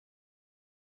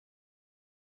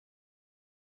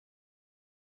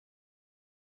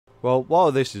Well,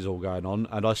 while this is all going on,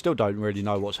 and I still don't really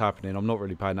know what's happening, I'm not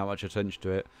really paying that much attention to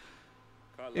it.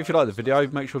 If you like the video,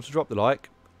 make sure to drop the like,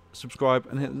 subscribe,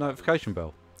 and hit the notification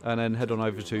bell. And then head on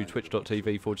over to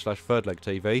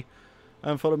twitch.tv/thirdlegtv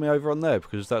and follow me over on there,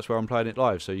 because that's where I'm playing it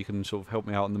live. So you can sort of help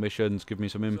me out on the missions, give me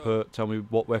some input, tell me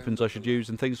what weapons I should use,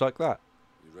 and things like that.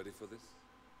 You ready for this?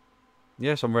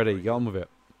 Yes, I'm ready. Get on with it.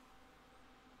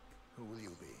 Who will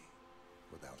you be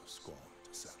without a score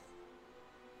to settle?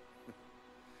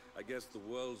 I guess the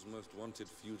world's most wanted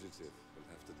fugitive will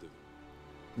have to do.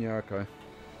 Yeah, okay.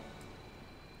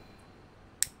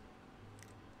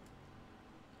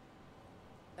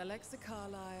 Alexa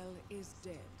Carlyle is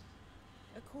dead.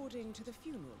 According to the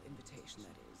funeral invitation,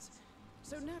 that is.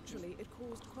 So naturally, it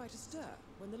caused quite a stir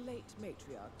when the late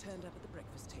matriarch turned up at the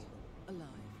breakfast table,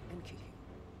 alive and kicking.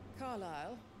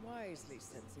 Carlyle, wisely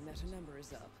sensing that her number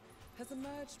is up, has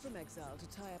emerged from exile to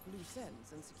tie up loose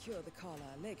ends and secure the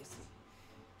Carlyle legacy.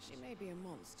 She may be a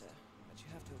monster, but you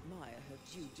have to admire her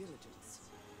due diligence.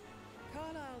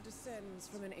 Carlyle descends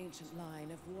from an ancient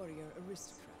line of warrior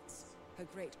aristocrats. Her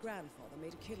great-grandfather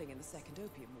made a killing in the Second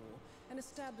Opium War and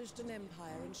established an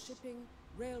empire in shipping,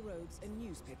 railroads, and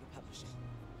newspaper publishing.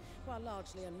 While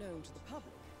largely unknown to the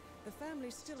public, the family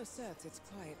still asserts its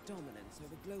quiet dominance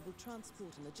over global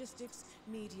transport and logistics,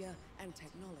 media, and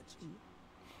technology.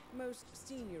 Most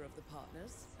senior of the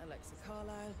partners, Alexa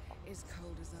Carlyle, is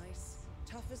cold as ice,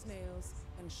 tough as nails,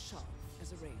 and sharp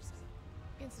as a razor.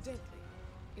 Incidentally,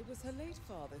 it was her late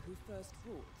father who first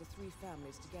brought the three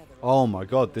families together. Oh my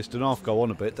god, this did half go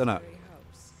on a bit, didn't it?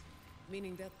 House,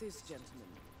 meaning that this gentleman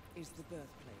is the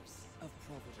birthplace of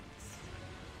Providence.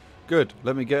 Good.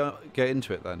 Let me get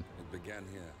into it then. It began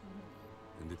here,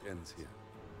 and it ends here.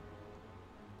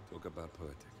 Talk about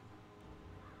poetic.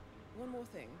 One more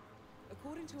thing.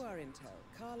 According to our intel,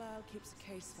 Carlyle keeps a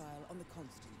case file on the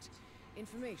Constant.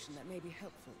 Information that may be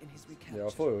helpful in his recapture. Yeah, I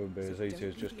thought it wouldn't be as So easy don't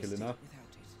as just leave the killing her. estate without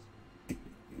it.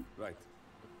 Right.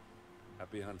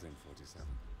 Happy hunting, 47.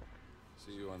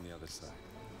 See you on the other side.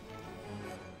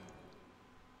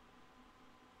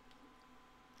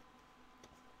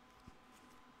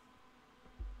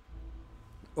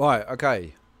 Right,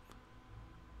 okay.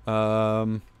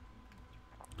 So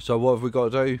what have we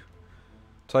got to do?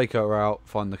 Take her out,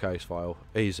 find the case file.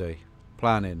 Easy.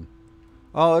 Planning.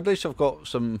 Oh, at least I've got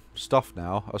some stuff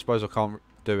now. I suppose I can't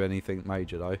do anything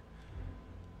major though.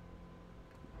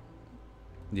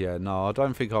 Yeah, no, I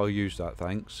don't think I'll use that,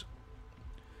 thanks.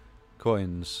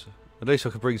 Coins. At least I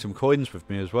could bring some coins with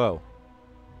me as well.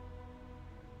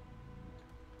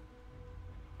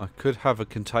 I could have a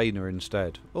container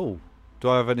instead. Oh, do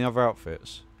I have any other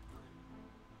outfits?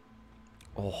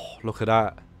 Oh, look at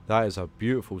that. That is a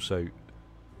beautiful suit.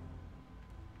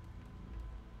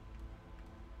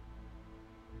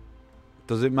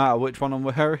 Does it matter which one I'm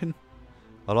wearing?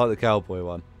 I like the cowboy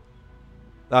one.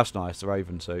 That's nice, the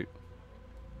raven suit.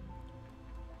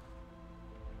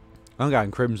 I'm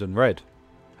going crimson red.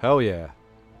 Hell yeah.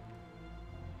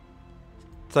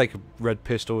 Take a red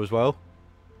pistol as well.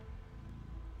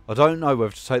 I don't know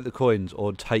whether to take the coins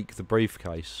or take the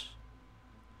briefcase.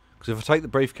 Because if I take the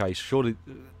briefcase, surely...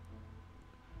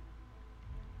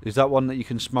 Is that one that you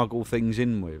can smuggle things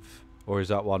in with? Or is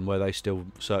that one where they still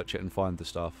search it and find the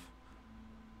stuff?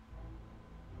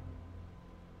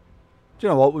 Do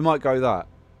you know what? We might go that.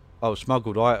 Oh,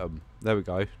 smuggled item. There we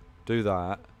go. Do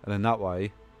that. And then that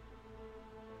way...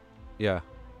 Yeah.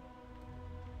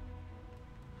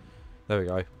 There we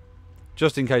go.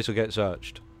 Just in case I get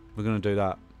searched. We're going to do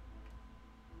that.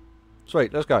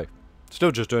 Sweet, let's go. Still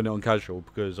just doing it on casual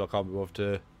because I can't be bothered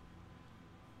to,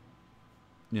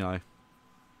 you know,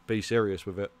 be serious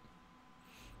with it.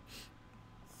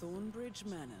 Thornbridge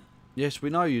Manor. Yes, we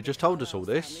know. You just told us all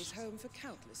Carlyle this. family's home for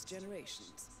countless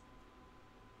generations.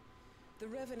 The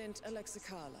Revenant Alexa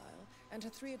Carlyle and her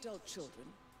 3 adult children,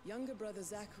 younger brother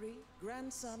Zachary,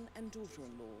 grandson and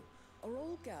daughter-in-law, are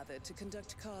all gathered to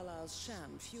conduct Carlyle's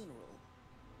sham funeral.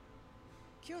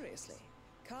 Curiously,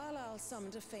 Carlyle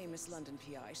summoned a famous London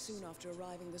PI soon after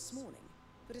arriving this morning,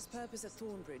 but his purpose at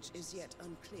Thornbridge is yet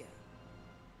unclear.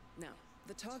 Now,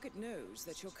 the target knows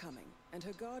that you're coming, and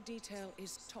her guard detail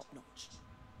is top-notch.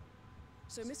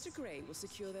 So Mr. Gray will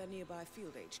secure their nearby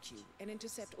field HQ and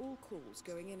intercept all calls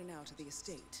going in and out of the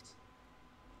estate.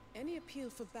 Any appeal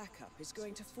for backup is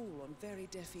going to fall on very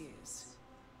deaf ears.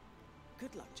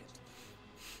 Good luck, gentlemen.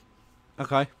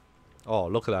 Okay. Oh,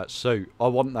 look at that suit. I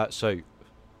want that suit.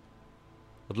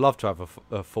 I'd love to have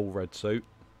a full red suit.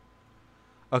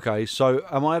 Okay, so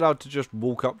am I allowed to just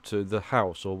walk up to the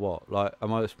house or what? Like,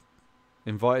 am I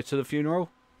invited to the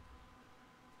funeral?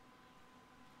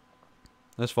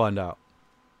 Let's find out.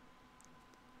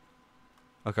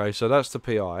 Okay, so that's the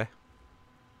PI.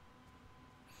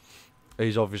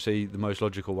 He's obviously the most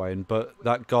logical way in, but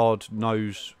that guard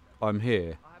knows I'm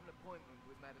here. I have an appointment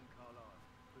with Madame Carlyle.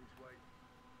 Please wait.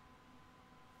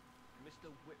 Mr.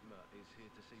 Whitmer is here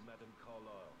to see Madame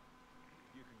Carlyle.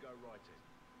 You can go right in.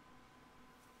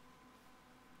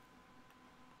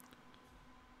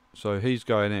 So he's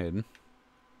going in.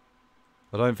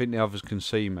 I don't think the others can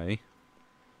see me.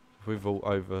 If we vault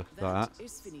over that.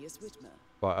 Is Phineas Whitmer.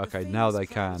 Right, The okay, now they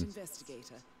famous private can.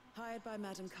 investigator hired by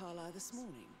Madame Carlyle this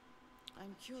morning.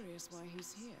 I'm curious why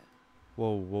he's here.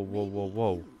 Whoa, whoa, whoa, whoa, Maybe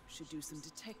whoa. you should do some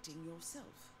detecting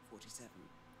yourself, 47.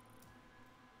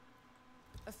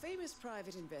 A famous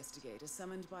private investigator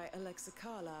summoned by Alexa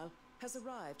Carlyle has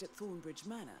arrived at Thornbridge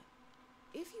Manor.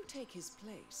 If you take his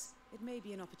place, it may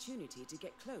be an opportunity to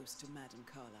get close to Madame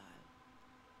Carlyle.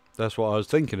 That's what I was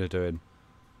thinking of doing.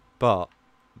 But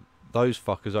those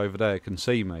fuckers over there can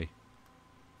see me.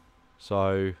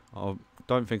 So I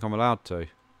don't think I'm allowed to.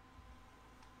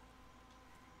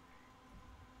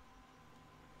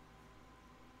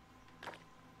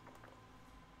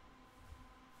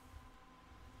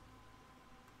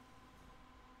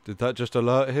 Did that just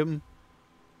alert him?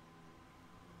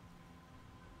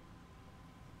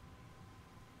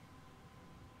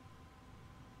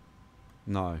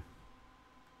 No.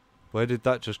 Where did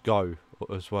that just go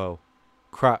as well?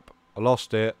 Crap, I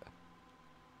lost it.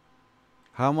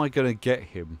 How am I going to get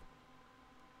him?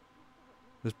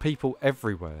 There's people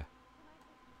everywhere.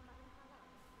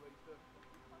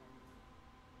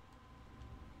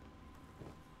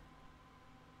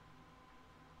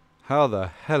 How the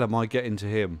hell am I getting to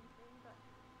him?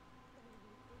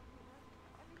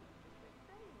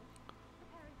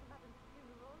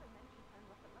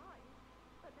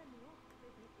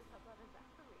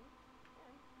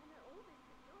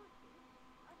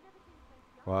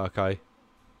 Right, okay.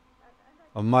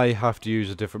 I may have to use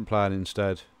a different plan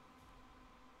instead.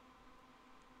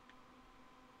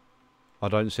 I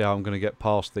don't see how I'm going to get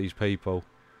past these people.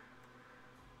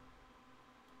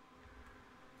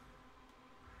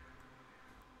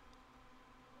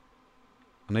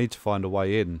 I need to find a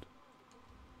way in.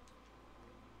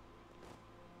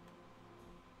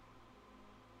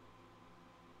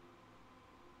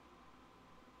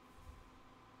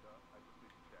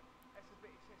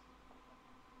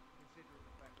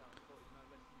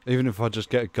 Even if I just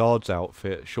get a guard's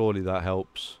outfit, surely that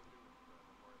helps.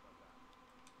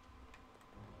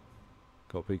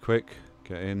 Got to be quick.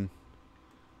 Get in.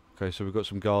 Okay, so we've got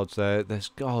some guards there. There's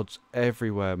guards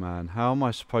everywhere, man. How am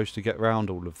I supposed to get around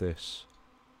all of this?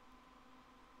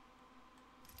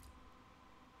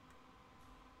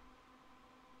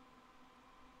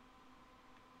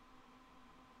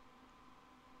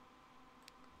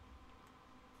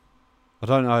 I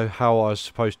don't know how I was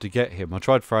supposed to get him. I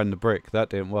tried throwing the brick. That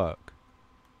didn't work.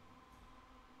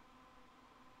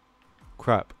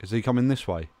 Crap. Is he coming this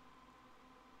way?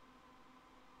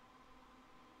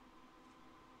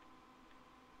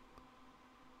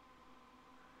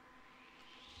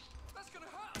 That's gonna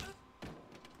hurt.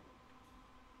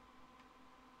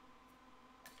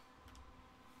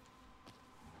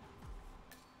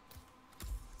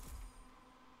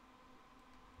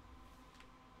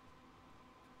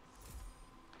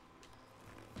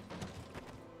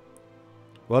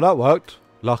 Well, that worked.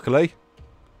 Luckily.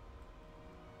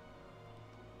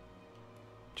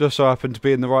 Just so happened to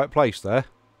be in the right place there.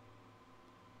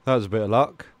 That was a bit of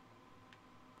luck.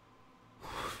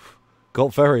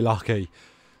 Got very lucky.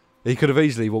 He could have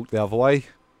easily walked the other way.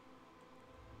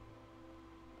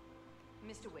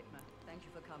 Mr. Whitmer, thank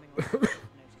you for coming on short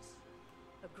notice.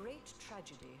 A great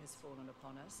tragedy has fallen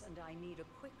upon us, and I need a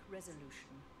quick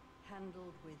resolution,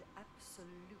 handled with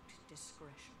absolute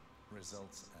discretion.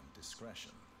 Results and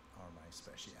discretion are my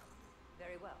speciality.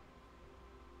 Very well.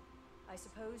 I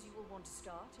suppose you will want to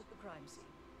start at the crime scene.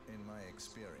 In my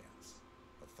experience,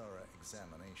 a thorough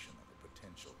examination of a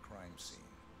potential crime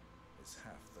scene is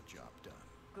half the job done.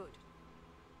 Good.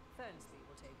 Fernsby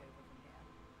will take over from here.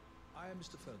 I am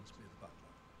Mr. Fernsby, the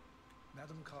butler.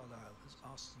 Madame Carlyle has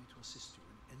asked me to assist you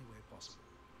in any way possible.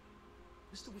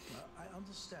 Mr. Whitmer, I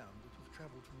understand that you've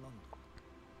travelled from London.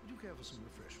 Would you care for some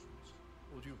refreshments?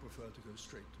 Or do you prefer to go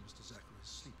straight to Mr. Zachary's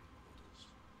sleeping quarters?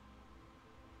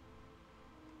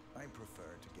 I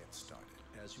prefer to get started.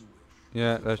 As you wish.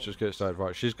 Yeah, let's just get started.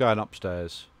 Right, she's going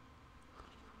upstairs.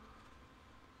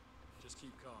 Just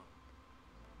keep calm.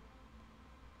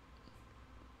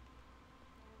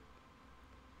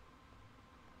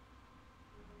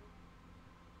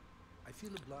 I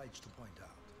feel obliged to point out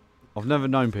I've never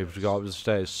known people to go up the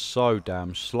stairs so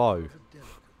damn slow. of a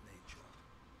delicate nature.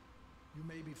 You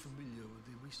may be familiar with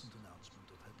the recent announcement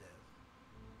of her death.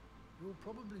 You will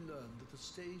probably learn that the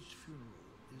staged funeral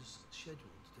is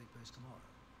scheduled to take place tomorrow.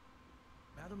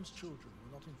 Madam's children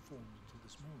were not informed until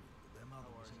this morning that their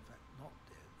mother was in fact not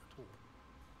dead at all.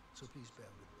 So please bear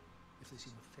with them if they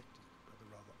seem affected by the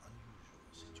rather unusual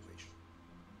situation.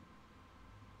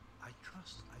 I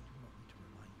trust I do not need to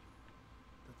remind you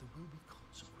that there will be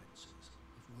consequences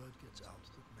if word gets out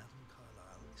that Madame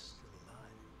Carlyle is still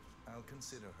alive. I'll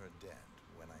consider her dead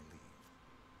when I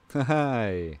leave.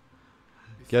 Hey.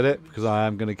 Get it? Because I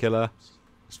am going to kill her.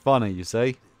 It's funny, you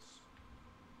see.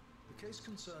 The case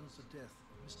concerns the death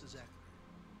of Mr. Zachary,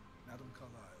 Madame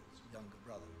Carlyle's younger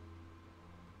brother.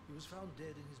 He was found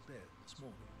dead in his bed this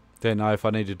morning. Didn't know if I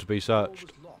needed to be The door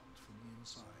searched. was locked from the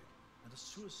inside, and a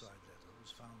suicide letter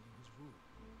was found in his room.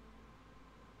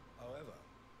 However,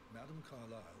 Madame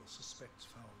Carlyle suspects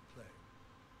foul play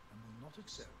and will not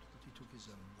accept that he took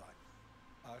his own life.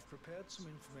 I've prepared some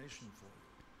information for you,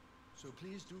 so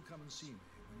please do come and see me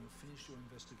when you've finished your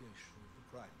investigation of the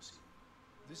crime scene.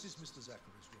 This is Mr.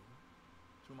 Zachary's room,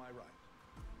 to my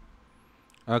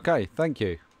right. Okay, thank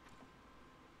you.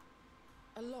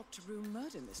 A locked room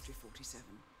murder mystery, 47.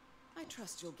 I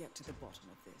trust you'll get to the bottom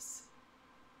of this.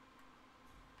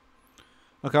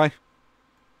 Okay.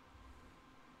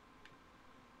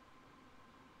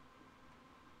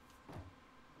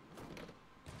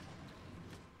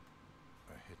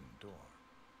 A hidden door.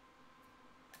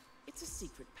 It's a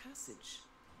secret passage.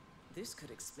 This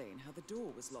could explain how the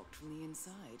door was locked from the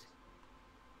inside.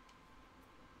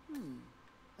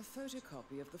 A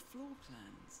photocopy of the floor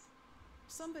plans.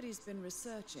 Somebody's been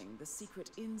researching the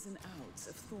secret ins and outs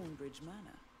of Thornbridge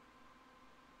Manor.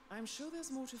 I'm sure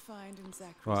there's more to find in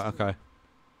Zachary's Right, room. okay.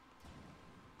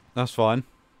 That's fine.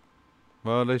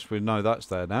 Well, at least we know that's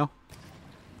there now.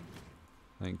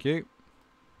 Thank you.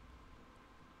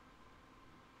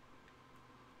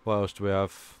 What else do we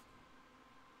have?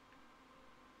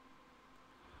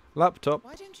 Laptop.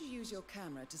 Why don't you use your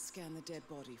camera to scan the dead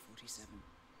body, 47?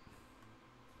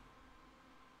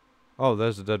 Oh,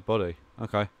 there's a dead body.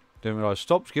 Okay. Didn't realise.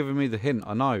 Stop giving me the hint.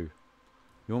 I know.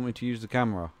 You want me to use the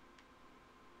camera.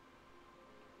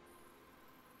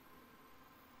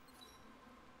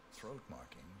 Throat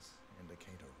markings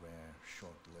indicate a rare,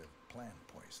 short-lived plant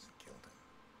poison killed him.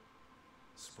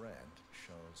 Spread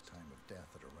shows time of death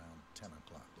at around 10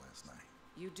 o'clock last night.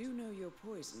 You do know your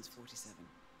poisons, 47.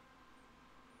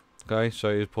 Okay,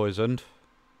 so he's poisoned.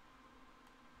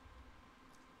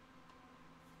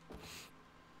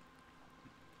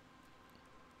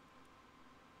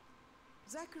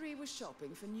 Zachary was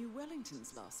shopping for new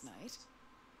Wellingtons last night.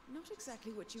 Not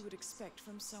exactly what you would expect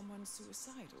from someone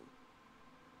suicidal.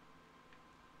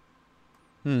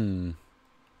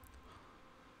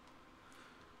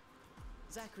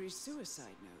 Zachary's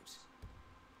suicide note.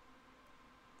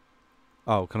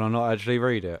 Oh, can I not actually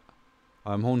read it?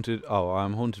 I'm haunted. Oh,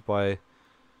 I'm haunted by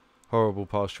horrible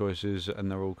past choices, and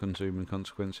they're all consuming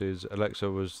consequences. Alexa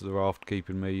was the raft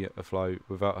keeping me afloat.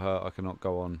 Without her, I cannot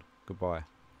go on. Goodbye.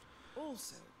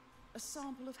 Also, a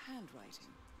sample of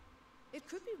handwriting. It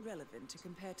could be relevant to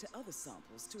compare to other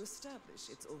samples to establish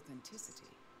its authenticity.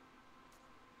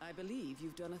 I believe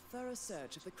you've done a thorough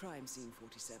search of the crime scene,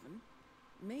 47.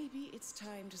 Maybe it's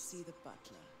time to see the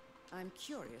butler. I'm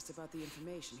curious about the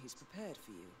information he's prepared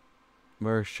for you.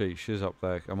 Where is she? She's up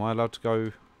there. Am I allowed to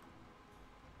go?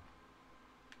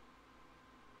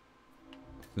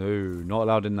 No, not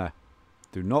allowed in there.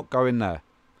 Do not go in there.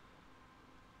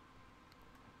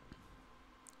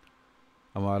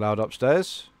 Am I allowed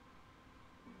upstairs?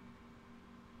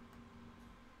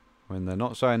 When they're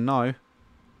not saying no.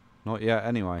 Not yet,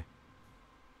 anyway.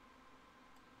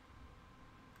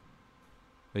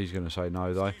 He's going to say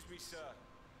no, though. Excuse me, sir.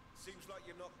 Seems like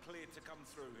you're not cleared to come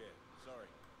through here. Sorry.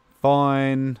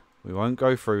 Fine. We won't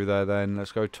go through there then.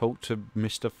 Let's go talk to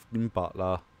Mr. F***ing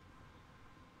Butler.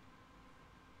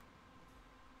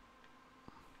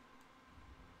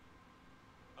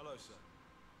 Hello, sir.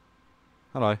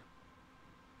 Hello.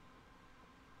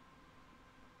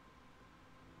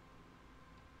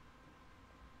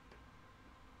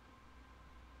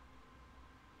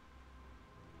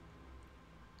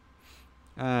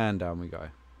 And down we go.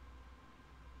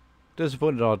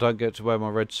 Disappointed I don't get to wear my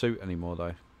red suit anymore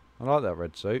though. I like that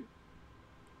red suit.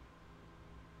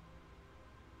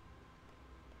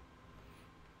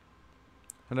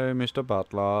 Hello, Mr.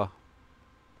 Butler.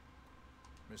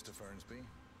 Mr. Fernsby,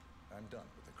 I'm done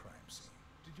with the crime scene.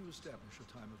 Did you establish a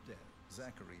time of death?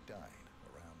 Zachary died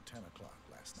around 10 o'clock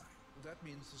last night. That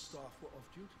means the staff were off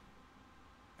duty.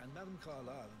 And Madame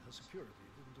Carlyle and her security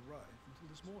didn't arrive until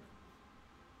this morning.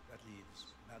 That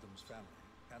leaves Madame's family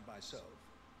and myself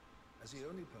as the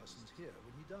only persons here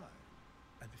when he died.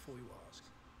 And before you ask,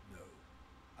 no,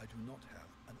 I do not have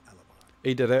an alibi.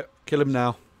 He did it. Kill him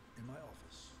now. In my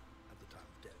office at the time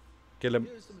of death. Kill him.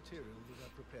 Here's the material that I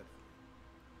prepared for you.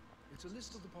 It's a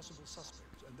list of the possible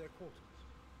suspects and their quarters.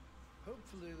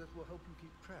 Hopefully that will help you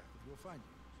keep track of your findings.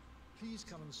 Please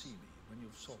come and see me when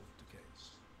you've solved the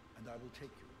case, and I will take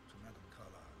you to Madame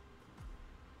Carlyle.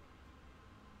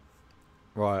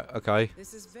 Right, okay.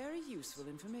 This is very useful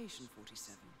information,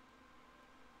 47.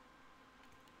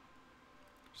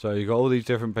 So you got all these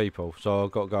different people. So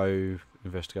I've got to go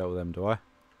investigate with them, do I?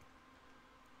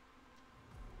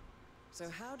 So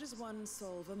how does one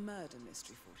solve a murder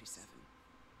mystery, 47?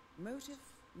 Motive,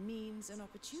 means, and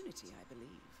opportunity, I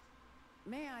believe.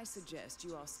 May I suggest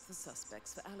you ask the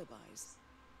suspects for alibis?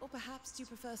 Or perhaps you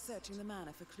prefer searching the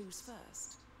manor for clues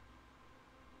first?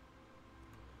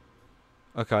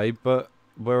 Okay, but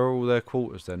where are all their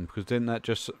quarters then? Because didn't that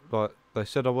just, like, they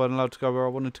said I wasn't allowed to go where I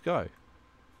wanted to go?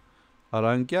 I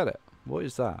don't get it. What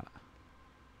is that?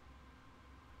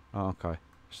 Oh, okay.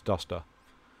 It's Duster.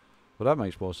 Well, that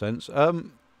makes more sense. Are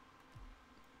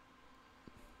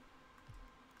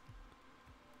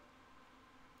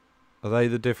they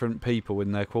the different people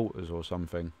in their quarters or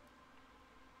something?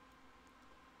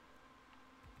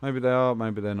 Maybe they are,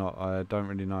 maybe they're not. I don't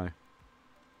really know.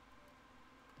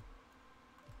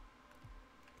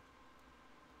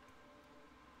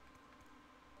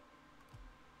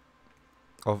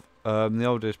 Of the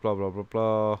oldest, blah blah blah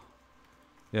blah.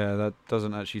 Yeah, that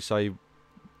doesn't actually say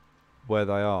where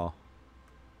they are.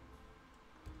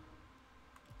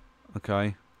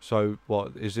 Okay, so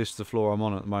what is this? The floor I'm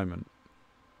on at the moment?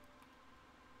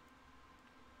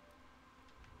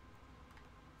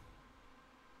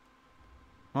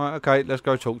 Right, okay, let's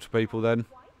go talk to people then.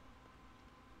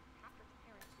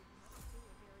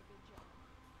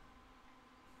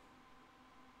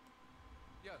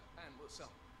 Yo, Anne, what's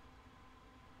up?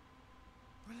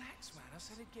 Relax, man. I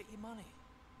said I'd get you money.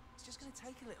 It's just gonna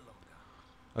take a little longer.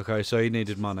 Okay, so he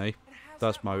needed money. And how's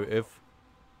That's that work? motive.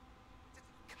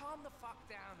 Calm the fuck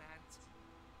down, Ant.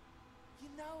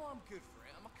 You know I'm good for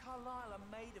it. I'm a Carlisle. I'm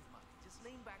made of money. Just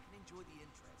lean back and enjoy the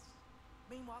interest.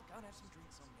 Meanwhile, go and have some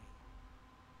drinks on me.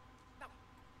 No,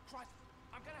 Christ,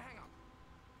 I'm gonna hang up.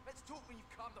 Let's talk when you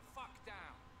calm the fuck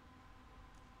down.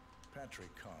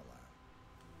 Patrick Carlyle,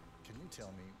 can you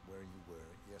tell me where you were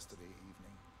yesterday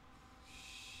evening?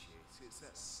 Shit, it's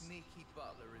that sneaky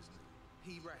butler, isn't it?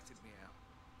 He ratted me out.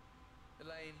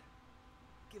 Elaine,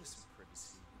 give us some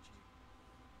privacy, would you?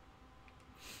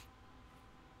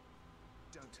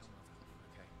 Don't tell Mother,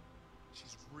 okay?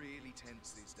 She's really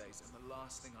tense these days, and the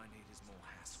last thing I need is more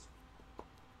hassle.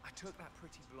 I took that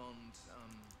pretty blonde,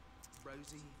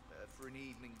 Rosie, for an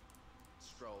evening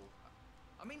stroll.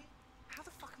 I mean, how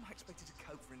the fuck am I expected to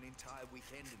cope for an entire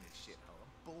weekend in this shithole? I'm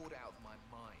bored out of my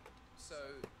mind. So,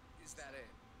 is that it?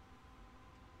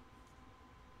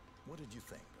 What did you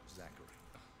think of Zachary?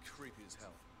 Creepy as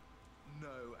hell.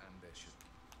 No ambition.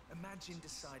 Imagine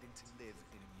deciding to live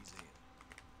in a museum.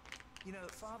 You know,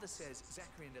 Father says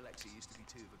Zachary and Alexia used to be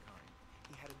two of a kind.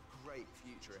 He had a great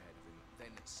future ahead of him.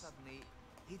 Then suddenly,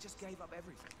 he just gave up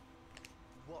everything.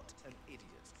 What an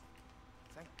idiot.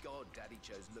 Thank God Daddy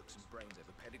chose looks and brains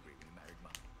over pedigree when he married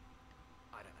Mum.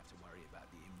 I don't have to worry about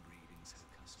the inbreeding so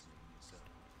customary. So,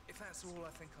 if that's all,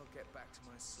 I think I'll get back to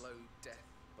my slow death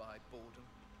by boredom.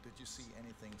 Did you see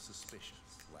anything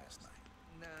suspicious last night?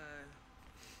 No.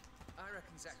 I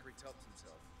reckon Zachary topped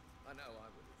himself. I know I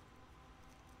would have.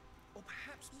 Or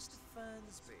perhaps Mr.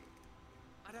 Fernsby.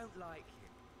 I don't like him.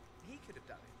 He could have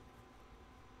done it.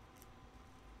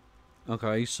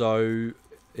 Okay, so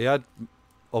he had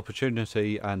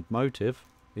opportunity and motive.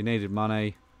 He needed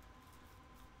money.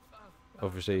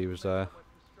 Obviously, he was there. I went for a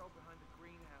stroll behind the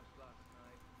greenhouse last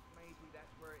night. Maybe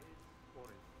that's where it is. What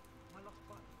is? My lost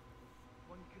button.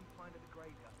 One you couldn't find at the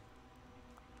graveyard.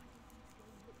 Go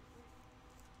and look for it.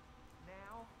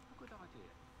 Now? A good idea.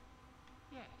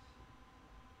 Yes.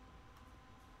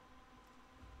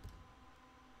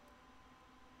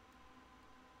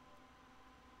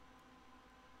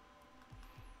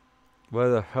 Where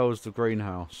the hell's the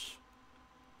greenhouse?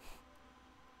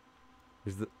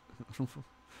 Is the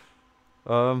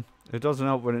it doesn't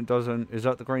help when it doesn't. Is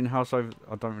that the greenhouse over?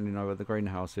 I don't really know where the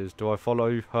greenhouse is. Do I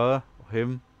follow her or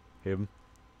him? Him.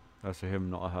 That's a him,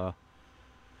 not a her.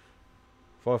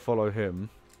 If I follow him,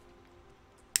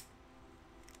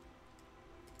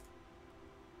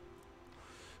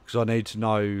 because I need to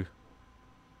know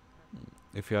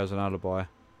if he has an alibi.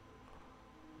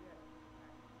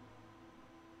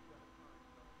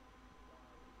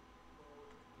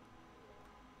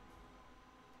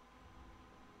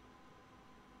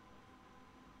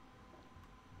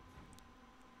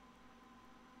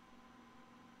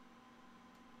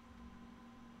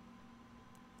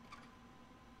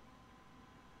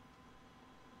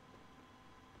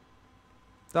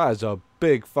 That is a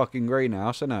big fucking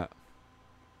greenhouse, isn't it?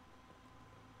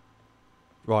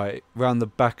 Right, round the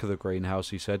back of the greenhouse,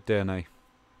 he said, didn't he?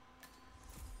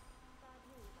 Bad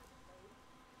news, I'm afraid.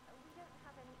 We don't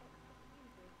have any extra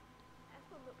fuses.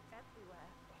 Ethel looked everywhere.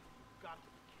 Got to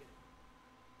be kidding.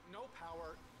 No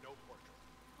power, no portrait.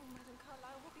 Oh, Madame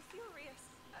Carlyle will be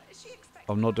furious. She expects.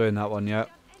 I'm not doing that one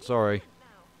yet. Sorry.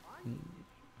 Now.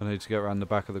 I need to get around the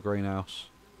back of the greenhouse.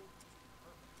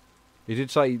 He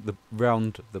did say the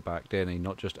round the back, didn't he?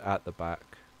 Not just at the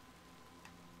back.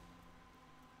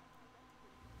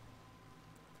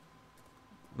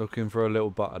 Looking for a little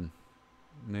button.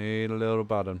 Need a little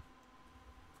button.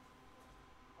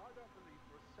 I don't believe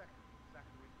for a second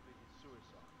Zachary committed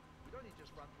suicide. We'd only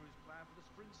just run through his plan for the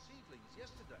spring seedlings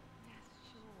yesterday. Yes,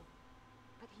 sure.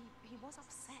 But he was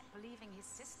upset believing his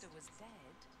sister was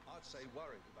dead. I'd say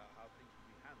worried about how things would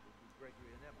be handled with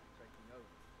Gregory and Emma taking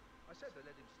over. I said they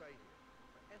let him stay here,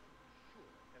 but Ethel was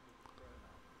sure Emma was thrown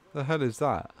out. The hell is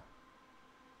that?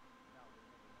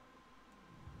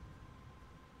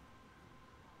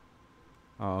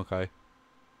 Oh, okay.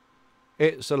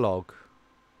 It's a log.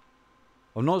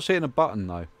 I'm not seeing a button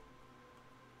though.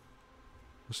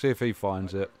 We'll see if he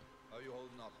finds it. How are you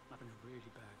holding up? Having a really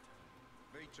bad time.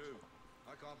 Me too.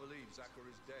 I can't believe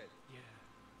Zachary's dead. Yeah.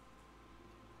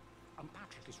 And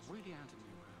Patrick is really hounding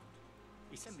me around.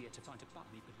 He sent me here to find a button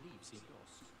he believes he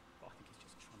lost. But I think he's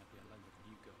just trying to be alone with a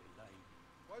new girl, Elaine.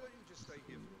 Why don't you just stay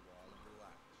here for a while and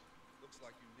relax? Looks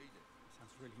like you need it.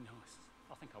 Sounds really nice.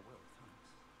 I think I will, thanks.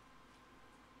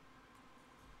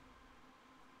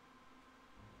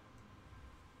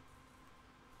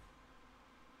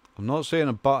 I'm not seeing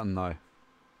a button though.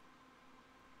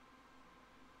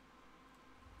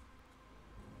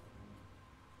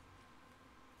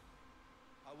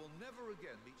 I will never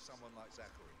again meet someone like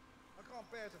Zachary. I can't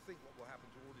bear to think what will happen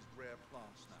to all his rare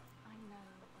plants now. I know,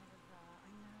 Oliver,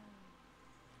 I know.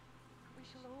 We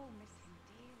shall all miss him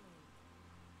dearly.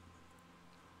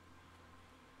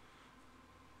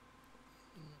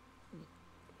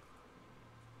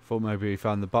 Thought maybe he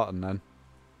found the button then.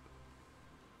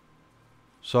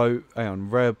 So, hang on,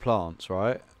 rare plants,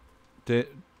 right?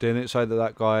 Didn't it say that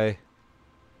that guy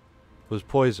was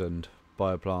poisoned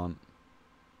by a plant?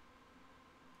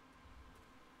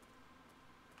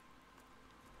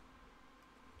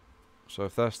 So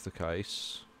if that's the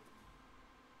case,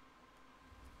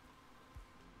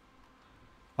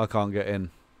 I can't get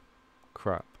in.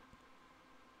 Crap.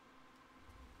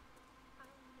 I'll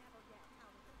never get out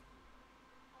of this.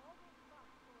 All this fuss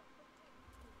for a football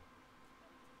team.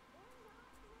 They're not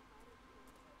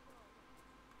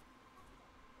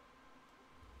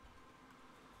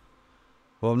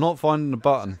your Well, I'm not finding the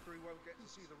button. Zachary won't get to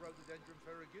see the rhododendron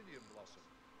ferruginum blossom.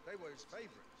 They were his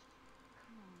favourites.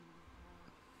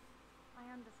 I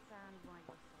understand why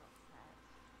you're so upset.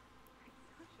 It's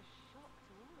such a shock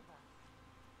to all of us.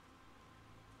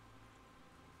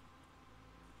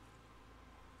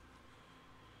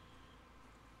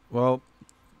 Well,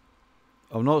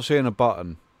 I'm not seeing a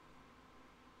button.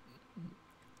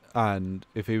 And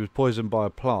if he was poisoned by a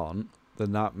plant,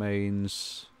 then that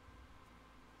means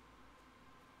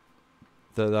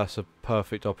that that's a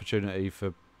perfect opportunity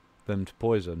for them to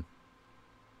poison.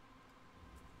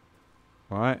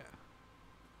 Right?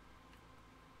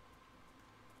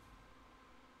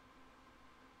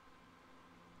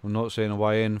 I'm not seeing a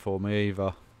way in for me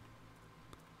either.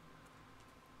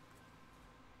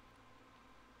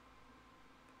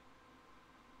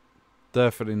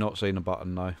 Definitely not seeing a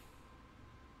button though.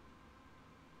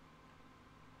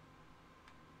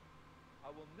 I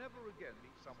will never again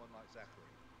meet someone like Zachary.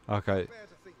 Okay. Bear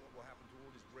to think what will happen to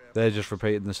all his rare They're plants. just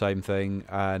repeating the same thing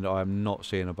and I'm not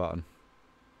seeing a button.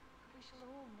 We shall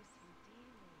all miss him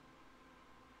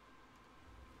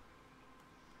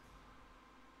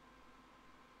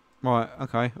dearly. Right,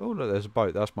 okay. Oh look, there's a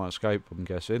boat. That's my escape, I'm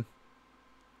guessing.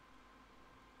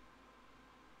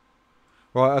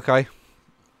 Right, okay.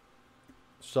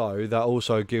 So, that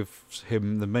also gives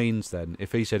him the means then.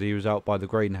 If he said he was out by the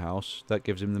greenhouse, that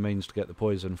gives him the means to get the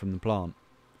poison from the plant.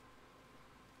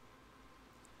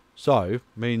 So,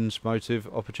 means, motive,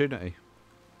 opportunity.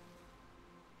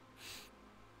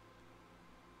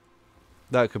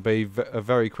 That could be a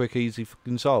very quick, easy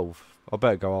fucking solve. I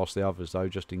better go ask the others though,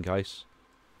 just in case.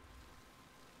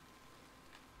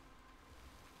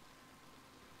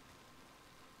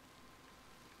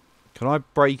 Can I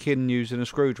break in using a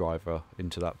screwdriver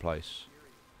into that place?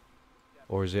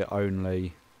 Or is it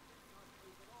only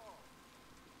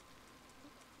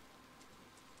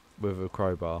with a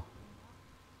crowbar?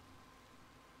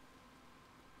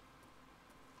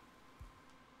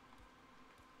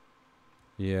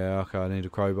 Yeah, okay, I need a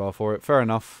crowbar for it. Fair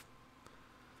enough.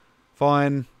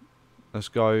 Fine. Let's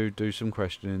go do some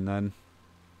questioning then.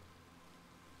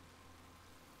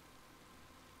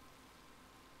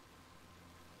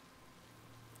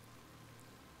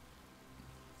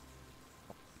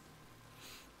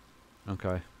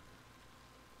 Okay.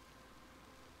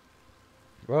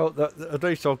 Well, at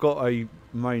least I've got a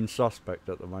main suspect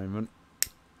at the moment.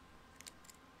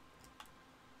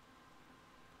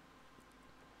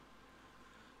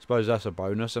 Suppose that's a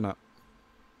bonus, isn't it?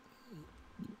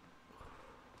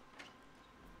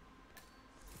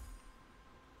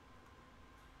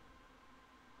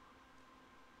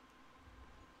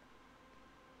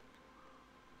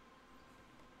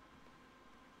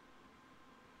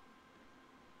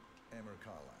 Emma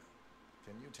Carlyle,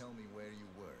 can you tell me where you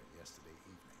were yesterday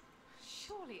evening?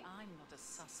 Surely I'm not a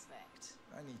suspect.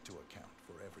 I need to account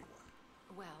for everyone.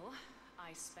 Well,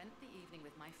 I spent the evening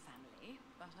with my family,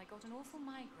 but I got an awful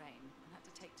migraine and had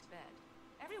to take to bed.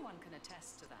 Everyone can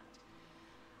attest to that.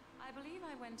 I believe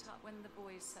I went up when the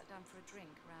boys sat down for a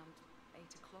drink around 8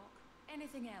 o'clock.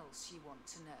 Anything else you want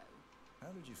to know? How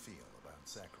did you feel about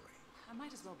Zachary? I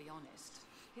might as well be honest.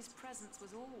 His presence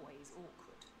was always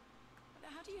awkward.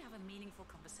 But how do you have a meaningful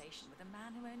conversation with a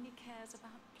man who only cares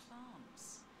about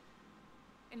plants?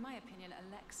 In my opinion,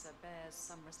 Alexa bears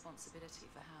some responsibility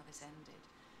for how this ended.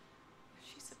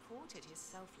 She supported his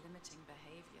self-limiting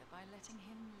behavior by letting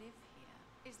him live here.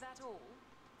 Is that all?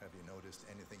 Have you noticed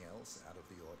anything else out of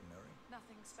the ordinary?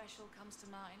 Nothing special comes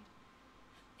to mind.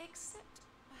 Except,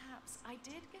 perhaps, I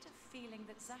did get a feeling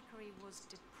that Zachary was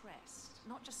depressed,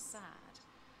 not just sad.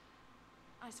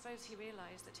 I suppose he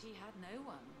realized that he had no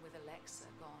one with Alexa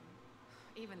gone.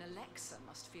 Even Alexa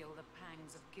must feel the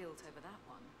pangs of guilt over that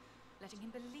one, letting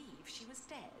him believe she was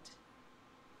dead.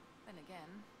 Then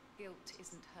again, guilt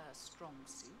isn't her strong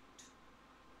suit.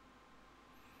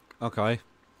 Okay.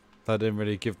 That didn't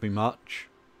really give me much.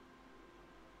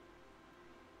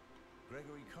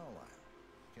 Gregory Carlyle,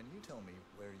 can you tell me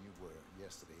where you were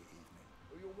yesterday evening?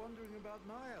 Oh, you're wondering about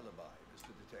my alibi, Mr.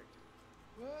 Detective.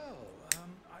 Well,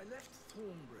 I left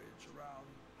Thornbridge around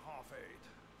 8:30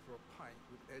 for a pint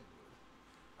with Edward.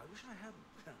 I wish I hadn't.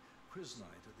 Quiz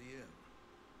night at the inn.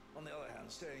 On the other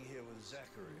hand, staying here with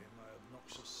Zachary, my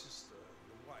obnoxious sister, and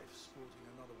the wife sporting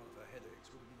another one of her headaches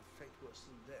would have been a fate worse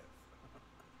than death.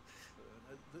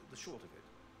 The short of it,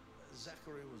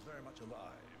 Zachary was very much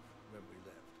alive when we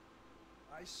left.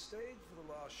 I stayed for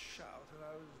the last shout, and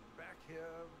I was back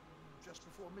here just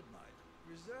before midnight.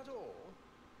 Is that all?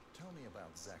 Tell me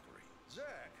about Zachary.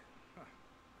 Zach? Huh.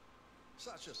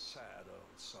 Such a sad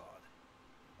old sod.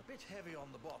 A bit heavy on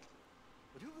the bottle.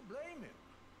 But who could blame him?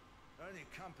 The only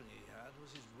company he had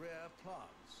was his rare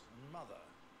plants and mother,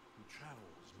 who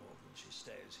travels more than she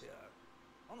stays here.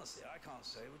 Honestly, I can't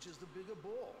say which is the bigger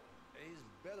bore. He's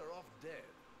better off dead.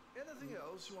 Anything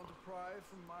else you want to pry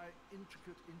from my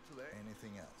intricate intellect?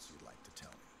 Anything else you'd like to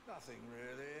tell me? Nothing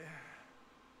really.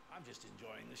 I'm just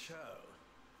enjoying the show.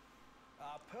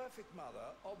 Our perfect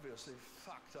mother obviously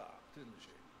fucked up, didn't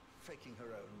she? Faking her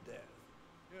own death.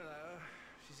 You know,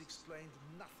 she's explained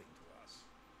nothing to us.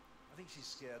 I think she's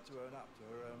scared to own up to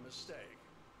her own mistake.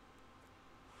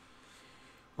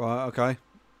 Right, okay.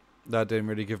 That didn't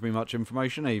really give me much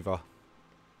information either.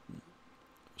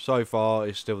 So far,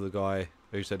 it's still the guy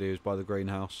who said he was by the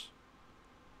greenhouse.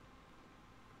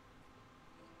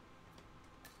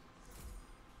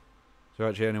 Is there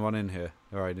actually anyone in here?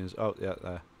 There is. Oh, yeah,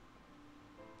 there.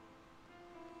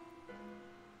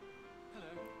 Hello.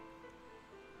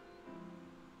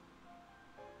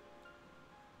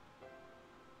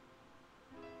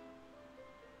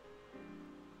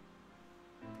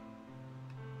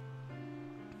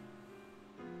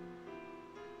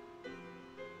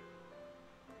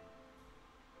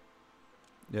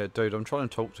 Yeah, dude, I'm trying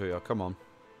to talk to you. Come on.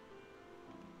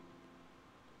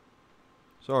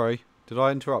 Sorry, did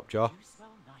I interrupt you? You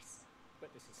smell nice,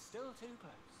 but this is still too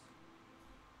close.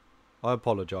 I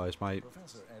apologise, mate.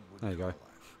 Professor Edward There you go.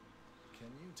 Carlyle, can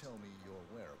you tell me your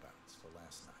whereabouts for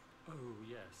last night? Oh,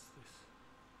 yes, this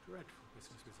dreadful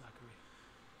business with Zachary.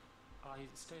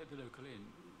 I stay at the local inn.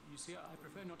 You see, I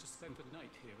prefer not to spend the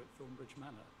night here at Thornbridge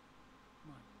Manor.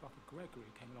 My brother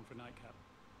Gregory came along for a nightcap.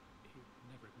 He'd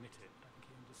never admit it, but I think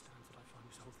he understands that I find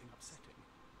this whole thing upsetting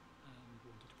and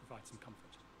wanted to provide some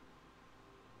comfort.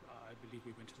 I believe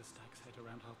we went to the Stag's Head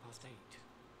around 8:30.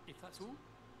 If that's all,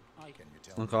 I Can you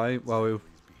tell me Okay, about well,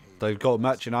 Zachary's behavior? they've got a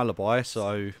matching alibi,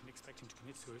 so... didn't expect him to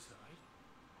commit suicide.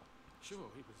 Sure,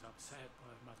 he was upset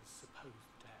by Mother's supposed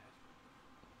death.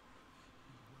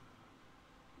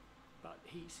 But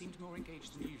he seemed more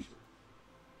engaged than usual.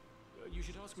 You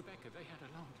should ask Rebecca, they had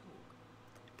a long talk.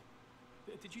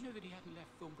 Did you know that he hadn't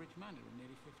left Thornbridge Manor in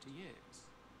nearly 50 years?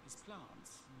 His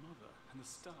plants, mother, and the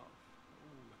staff,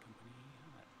 all the company he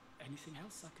had. Anything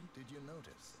else I can... Did you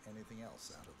notice anything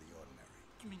else out of the ordinary?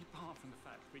 You mean apart from the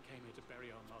fact we came here to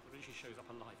bury our mother and she shows up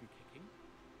alive and kicking?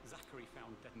 Zachary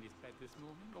found dead in his bed this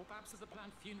morning? Or perhaps that the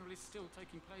planned funeral is still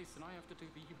taking place and I have to do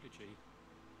the eulogy?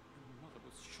 And mother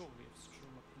was surely of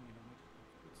strong opinion on it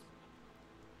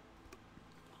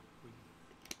afterwards.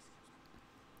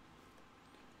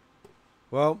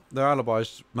 Well, their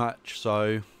alibis match,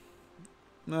 so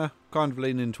kind of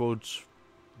leaning towards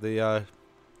the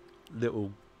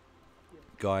little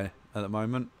guy at the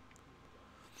moment.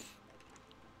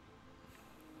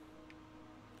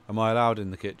 Am I allowed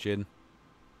in the kitchen?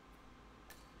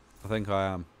 I think I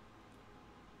am.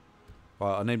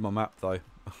 Right, I need my map though.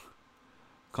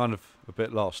 Kind of a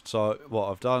bit lost. So what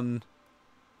I've done...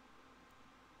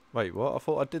 Wait, what? I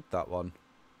thought I did that one.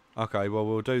 Okay, well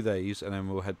we'll do these and then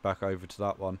we'll head back over to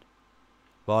that one.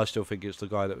 But I still think it's the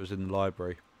guy that was in the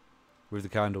library with the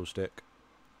candlestick.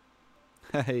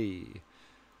 Hey.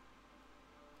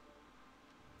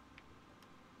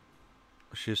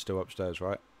 She's still upstairs,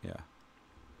 right? Yeah.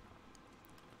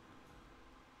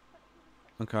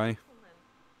 Okay.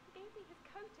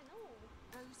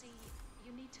 Rosie,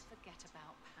 you need to forget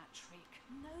about Patrick.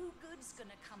 No good's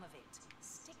gonna come of it.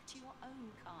 Stick to your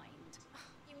own kind.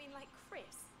 You mean like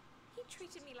Chris? He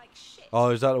treated me like shit. Oh,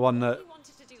 is that the one that All he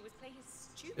wanted to do was play his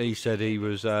stupid he said he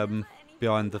was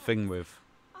behind the thing with?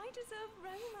 I deserve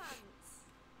romance.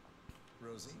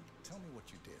 Rosie, tell me what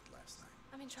you did last night.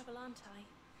 I'm in trouble, aren't I?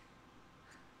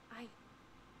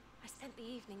 I spent the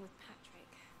evening with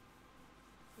Patrick.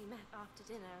 We met after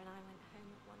dinner and I went home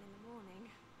at 1 in the morning.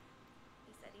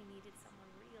 He said he needed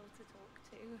someone real to talk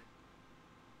to.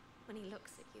 When he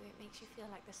looks at you, it makes you feel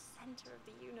like the center of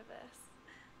the universe.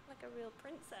 Like a real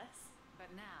princess.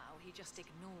 But now he just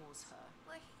ignores her.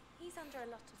 Well, he's under a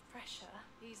lot of pressure.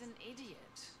 He's an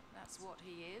idiot. That's what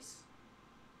he is.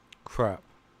 Crap.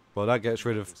 Well, that gets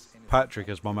rid of Patrick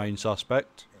as my main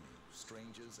suspect. Any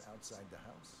strangers outside the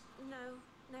house?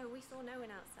 No, we saw no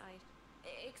one outside.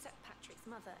 Except Patrick's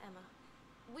mother, Emma.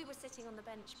 We were sitting on the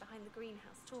bench behind the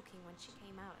greenhouse talking when she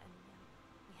came out and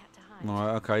we had to hide.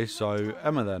 Alright, okay, so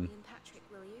Emma then. Me and Patrick,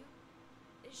 will you?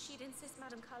 She'd insist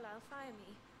Madame Carlyle fire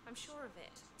me. I'm sure of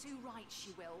it. Too right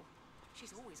she will.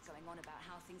 She's always going on about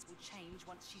how things will change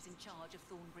once she's in charge of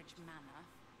Thornbridge Manor.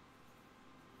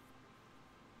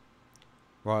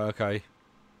 Right, okay.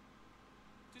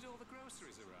 Did all the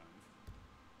groceries around?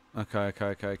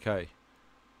 Okay.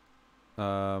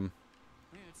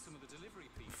 We had some of the delivery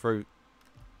people.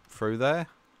 Through there?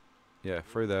 Yeah,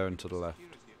 through there and to the left.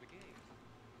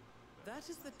 That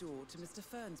is the door to Mr.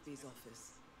 Fernsby's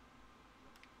office.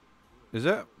 Is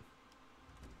it?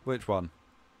 Which one?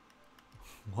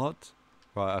 What?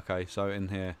 Right, okay, so in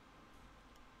here.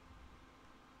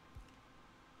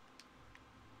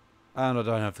 And I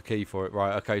don't have the key for it.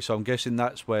 Right, okay, so I'm guessing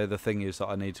that's where the thing is that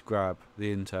I need to grab,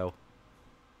 the intel.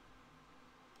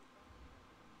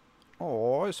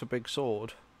 Oh, it's a big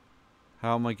sword.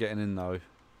 How am I getting in though?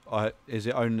 Is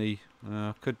it only...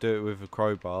 I could do it with a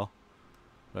crowbar.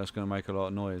 But that's going to make a lot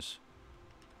of noise.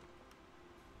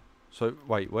 So,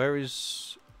 wait, where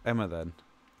is Emma then?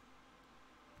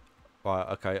 Right,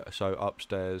 okay, so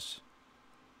upstairs.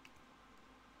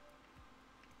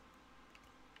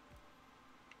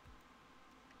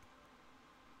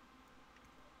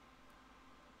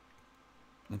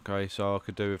 Okay, so I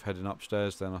could do with heading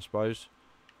upstairs then, I suppose.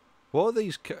 What are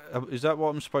these? Is that what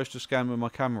I'm supposed to scan with my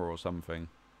camera or something?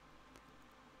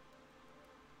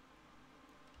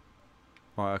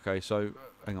 Right, okay, so,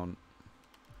 hang on.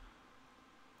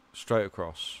 Straight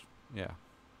across, yeah.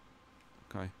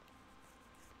 Okay.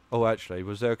 Oh, actually,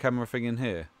 was there a camera thing in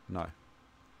here? No.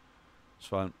 It's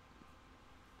fine.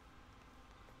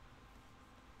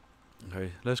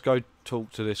 Okay, let's go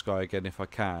talk to this guy again if I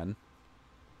can.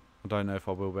 I don't know if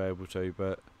I will be able to,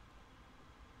 but...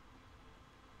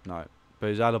 No. But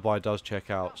his alibi does check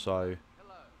out, so...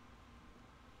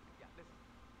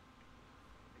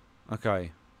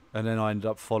 Okay. And then I ended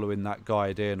up following that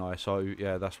guy, didn't I? So,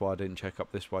 yeah, that's why I didn't check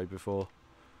up this way before.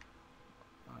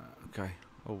 Okay.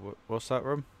 Oh, what's that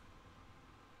room?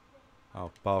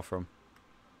 Oh, bathroom.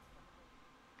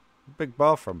 Big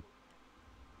bathroom.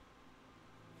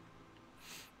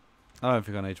 I don't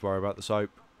think I need to worry about the soap.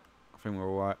 I think we're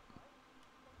alright.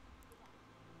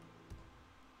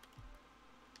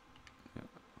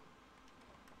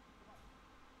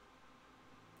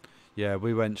 Yeah,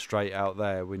 we went straight out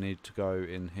there. We need to go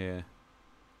in here.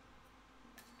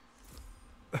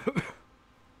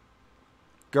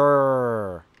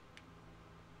 Grrr.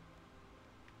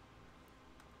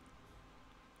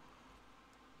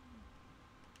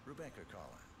 Rebecca Carlyle.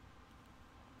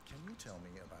 tell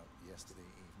me about yesterday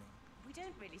evening? We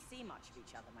don't really see much of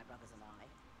each other, my brothers and I.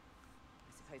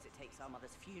 I suppose it takes our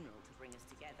mother's funeral to bring us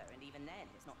together, and even then,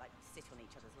 it's not like we sit on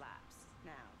each other's laps.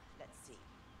 Now, let's see.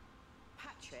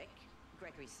 Patrick,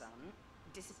 Gregory's son,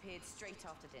 disappeared straight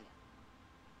after dinner.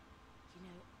 You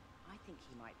know, I think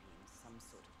he might be in some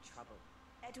sort of trouble.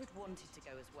 Edward wanted to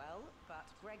go as well, but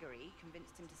Gregory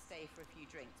convinced him to stay for a few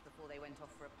drinks before they went off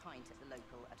for a pint at the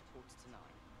local at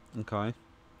 8:45. Okay.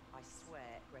 I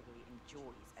swear Gregory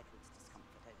enjoys Edward's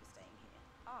discomfort over staying here.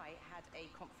 I had a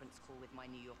conference call with my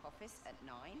New York office at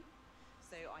 9,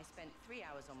 so I spent 3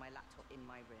 hours on my laptop in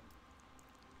my room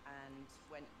and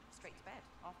went straight to bed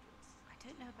afterwards. I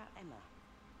don't know about Emma.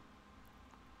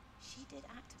 She did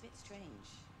act a bit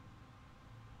strange.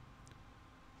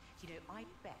 You know, I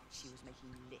bet she was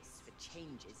making lists for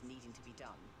changes needing to be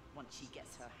done once she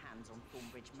gets her hands on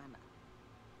Thornbridge Manor.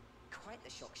 Quite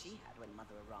the shock she had when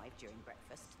Mother arrived during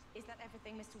breakfast. Is that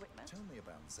everything, Mr. Whitmer? Tell me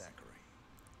about Zachary.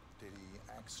 Did he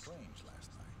act strange last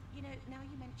night? You know, now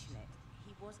you mention it,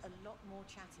 he was a lot more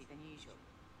chatty than usual.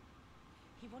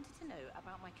 He wanted to know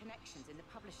about my connections in the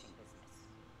publishing business.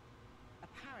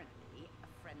 Apparently, a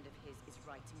friend of his is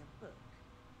writing a book,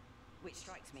 which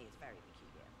strikes me as very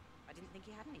peculiar. I didn't think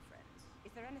he had any friends.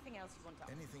 Is there anything else you want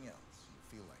to... Anything else you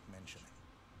feel like mentioning?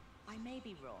 I may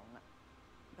be wrong,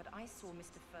 but I saw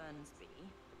Mr. Fernsby,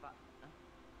 the butler,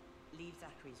 leave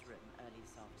Zachary's room early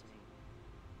this afternoon.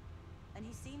 And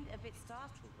he seemed a bit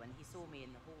startled when he saw me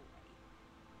in the hallway.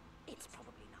 It's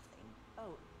probably nothing.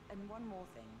 Oh, and one more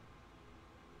thing.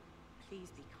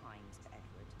 Please be kind to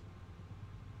Edward.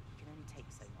 He can only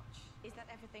take so much. Is that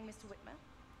everything, Mr. Whitmer?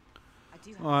 I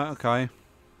do have... Alright, okay.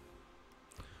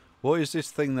 What is this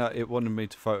thing that it wanted me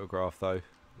to photograph, though?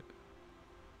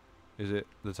 Is it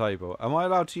the table? Am I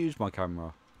allowed to use my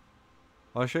camera?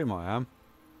 I assume I am.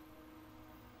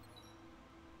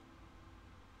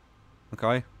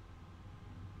 Okay.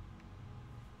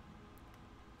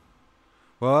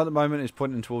 Well, at the moment it's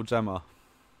pointing towards Emma.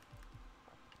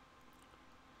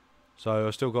 So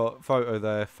I've still got photo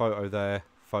there, photo there,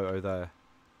 photo there.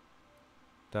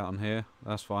 Down here,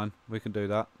 that's fine. We can do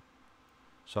that.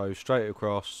 So straight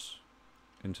across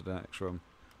into the next room.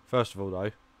 First of all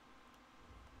though.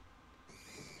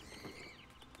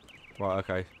 Right,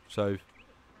 okay. So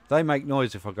they make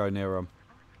noise if I go near them.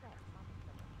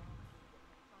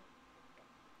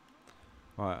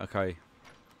 Right, okay.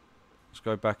 Let's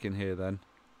go back in here then.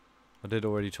 I did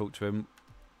already talk to him.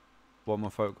 What am I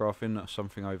photographing? That's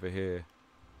something over here.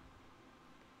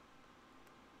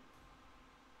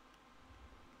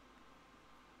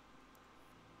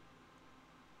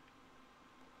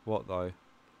 What though?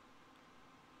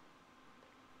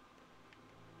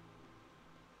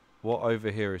 What over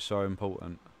here is so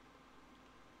important?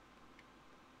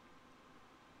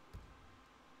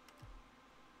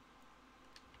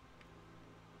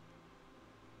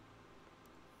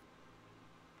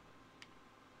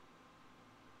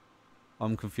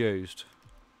 I'm confused.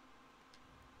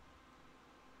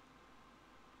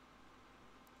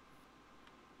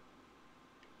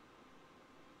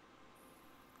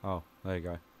 Oh, there you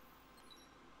go.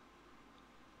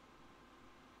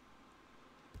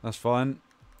 That's fine.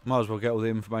 Might as well get all the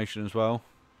information as well.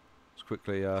 Let's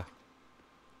quickly go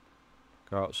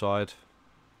outside.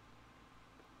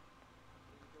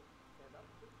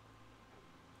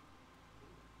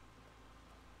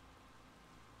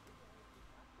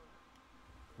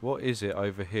 What is it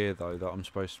over here though that I'm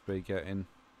supposed to be getting?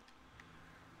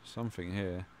 Something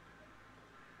here.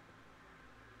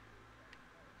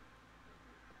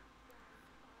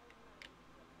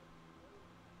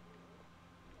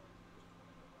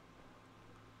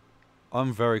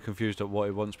 I'm very confused at what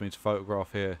it wants me to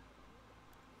photograph here.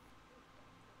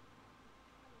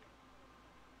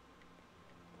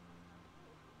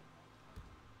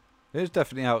 It is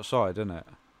definitely outside, isn't it?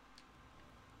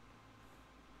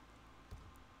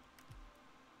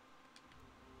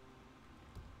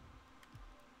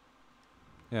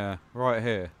 Yeah, right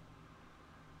here.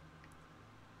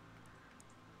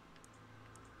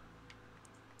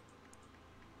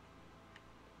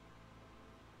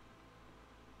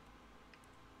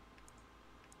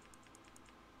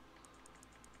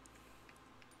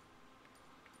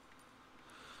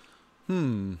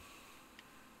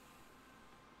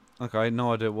 Okay,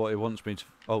 no idea what it wants me to...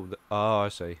 Oh, I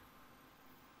see.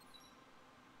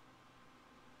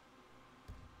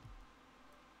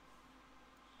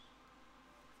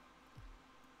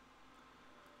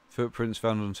 Footprints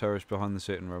found on terrace behind the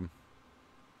sitting room.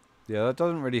 Yeah, that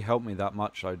doesn't really help me that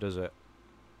much though, does it?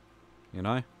 You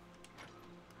know?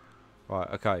 Right,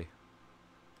 okay.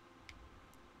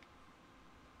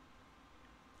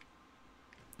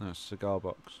 That's a cigar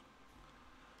box.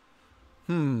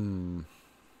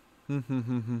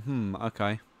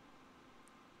 Okay.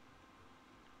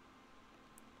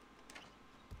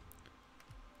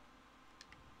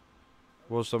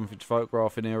 Was something to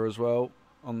photograph in here as well.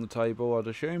 On the table, I'd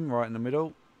assume, right in the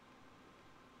middle.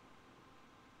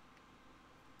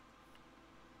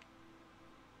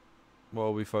 What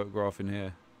are we photographing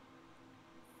here?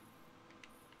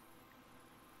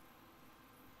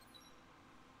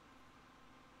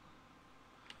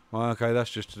 Well, okay, that's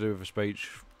just to do with a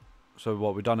speech. So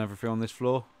what, we've done everything on this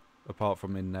floor? Apart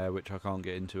from in there, which I can't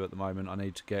get into at the moment. I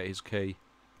need to get his key.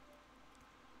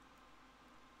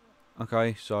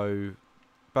 Okay, so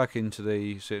back into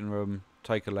the sitting room,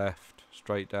 take a left,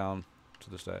 straight down to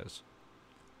the stairs.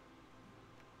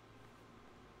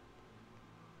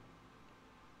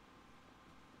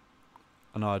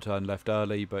 I know I turned left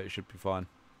early, but it should be fine.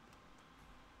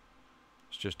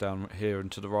 It's just down here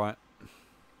and to the right.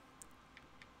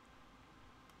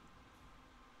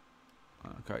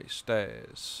 Okay,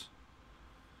 stairs.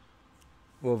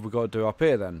 What have we got to do up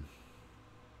here then?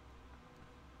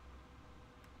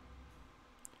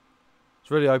 I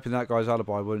was really hoping that guy's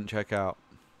alibi wouldn't check out.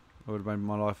 It would have made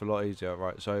my life a lot easier.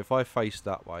 Right, so if I face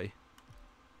that way.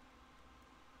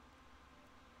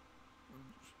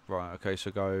 Right, okay,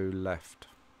 so go left.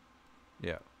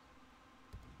 Yeah.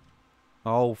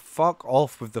 Oh, fuck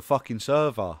off with the fucking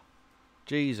server.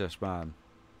 Jesus, man.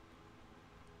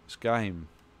 This game.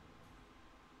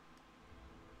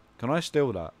 Can I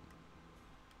steal that?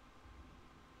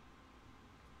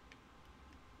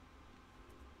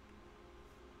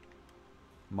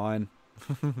 Mine.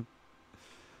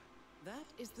 That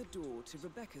is the door to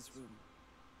Rebecca's room.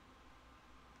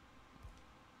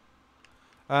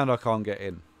 And I can't get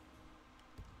in.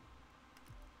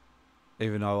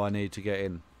 Even though I need to get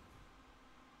in.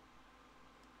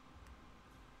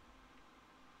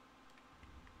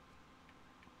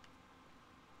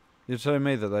 You're telling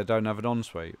me that they don't have an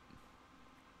ensuite?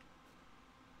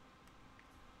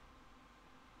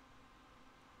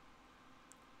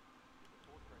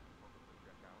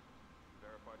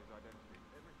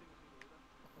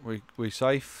 We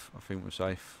safe? I think we're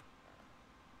safe.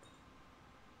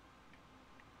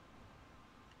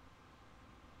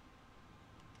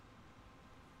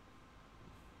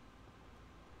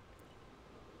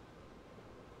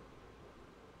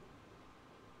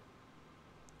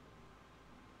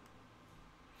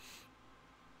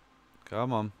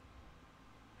 Come on.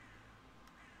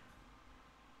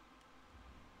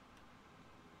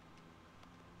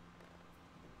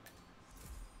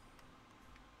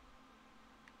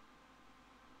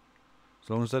 As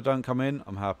long as they don't come in,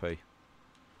 I'm happy.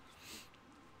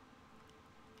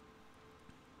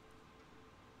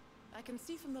 I can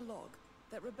see from the log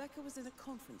that Rebecca was in a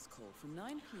conference call from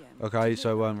 9 p.m. Okay, to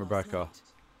so midnight last Rebecca. night.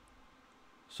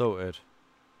 Sorted.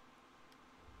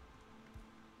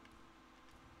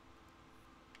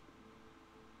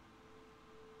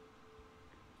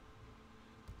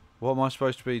 What am I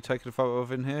supposed to be taking a photo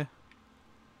of in here?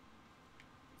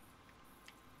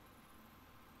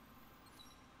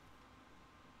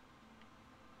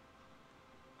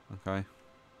 Okay.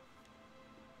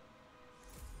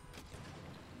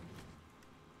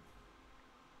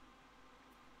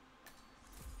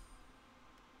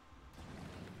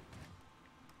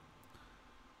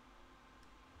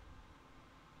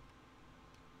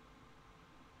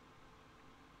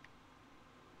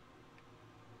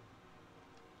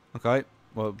 Okay,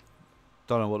 well,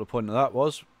 don't know what the point of that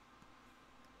was.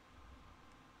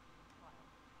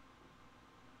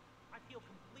 I feel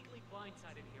completely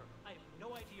blindsided here. I have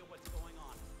no idea what's going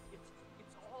on.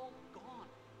 It's all gone.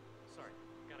 Sorry,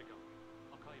 gotta go.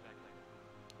 I'll call you back later.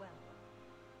 Well,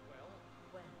 Well,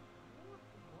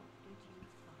 what did you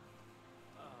find?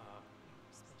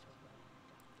 Special word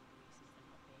after reasons for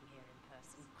not being here in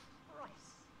person.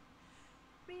 Christ!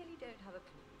 Really don't have a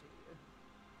clue, do you?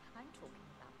 I'm talking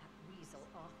about that weasel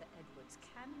Arthur Edwards.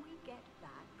 Can we get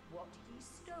back what he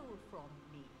stole from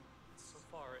me? so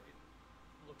far it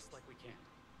looks like we can't.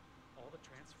 All the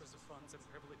transfers of funds and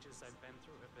privileges I've been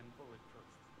through have been bulletproof.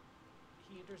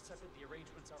 He intercepted the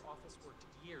arrangements our office worked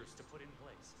years to put in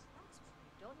place. That's why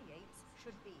Donny Yates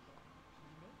should be here. He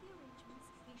made the arrangements.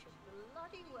 He should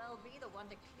bloody well be the one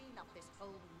to clean up this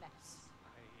whole mess.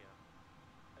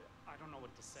 I don't know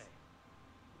what to say.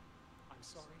 I'm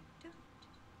sorry. Don't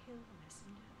kill the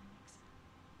messenger, Alexa.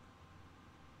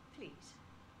 Please,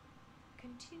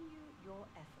 continue your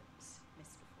efforts,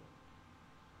 Mr.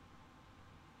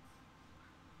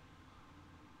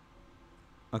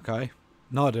 Ford. Okay.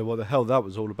 No idea what the hell that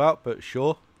was all about, but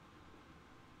sure.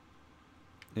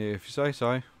 Yeah, if you say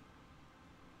so.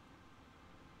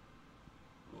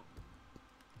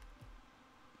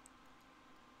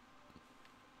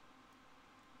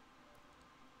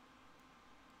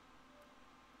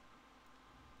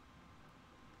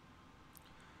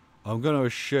 I'm going to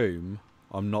assume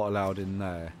I'm not allowed in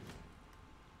there.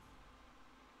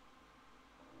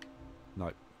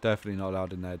 No, definitely not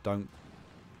allowed in there. Don't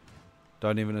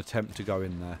even attempt to go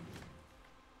in there.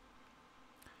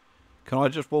 Can I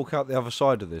just walk out the other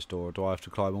side of this door, or do I have to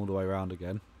climb all the way around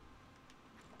again?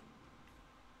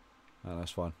 No,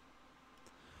 that's fine.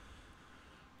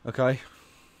 Okay.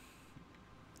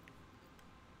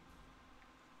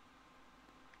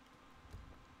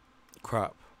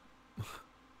 Crap.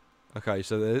 Okay,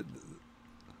 so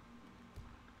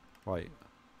wait.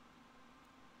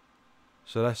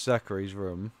 So that's Zachary's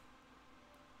room.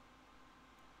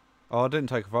 Oh, I didn't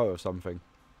take a photo of something.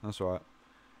 That's alright.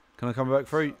 Can I come back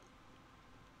through?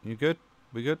 You good?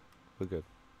 We good? We're good.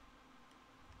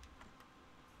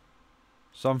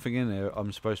 Something in here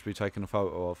I'm supposed to be taking a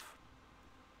photo of.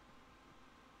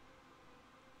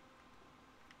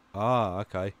 Ah,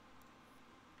 okay.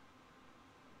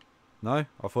 No?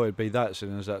 I thought it'd be that,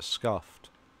 soon as that's scuffed.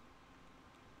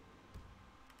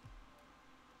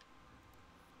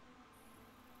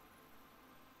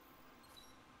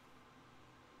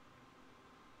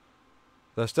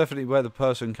 That's definitely where the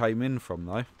person came in from,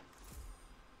 though.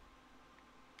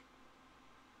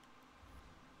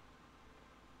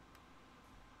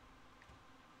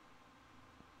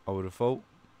 I would have thought.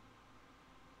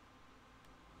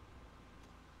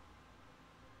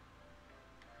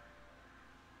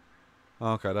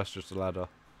 Okay, that's just a ladder.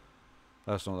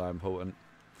 That's not that important.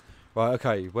 Right,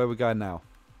 okay, where are we going now?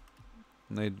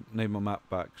 Need my map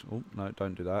back. Oh, no,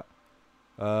 don't do that.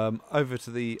 Over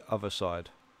to the other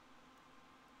side.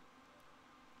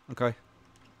 Okay,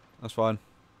 that's fine.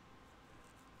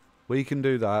 We can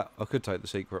do that. I could take the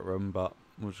secret room, but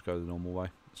we'll just go the normal way.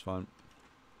 It's fine.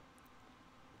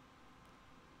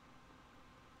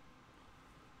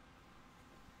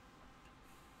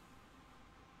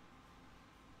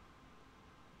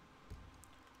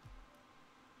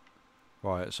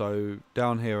 Right, so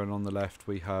down here and on the left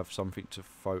we have something to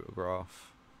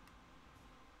photograph.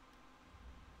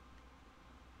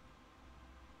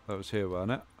 That was here,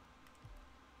 wasn't it?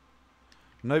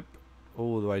 Nope.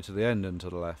 All the way to the end and to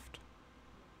the left.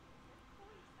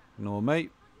 Ignore me.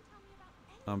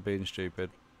 I'm being stupid.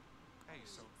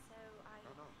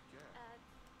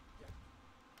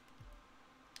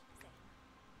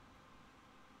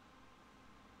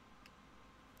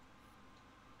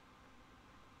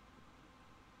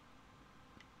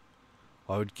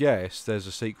 I would guess there's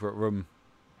a secret room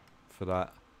for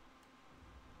that.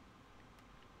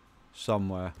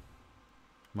 Somewhere.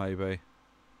 Maybe.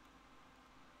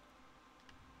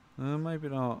 Maybe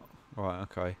not. Right,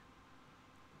 okay.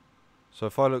 So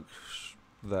if I look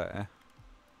there.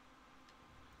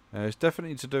 It's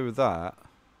definitely to do with that.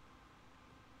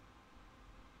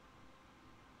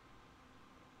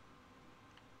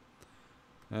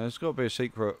 There's got to be a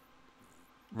secret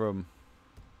room.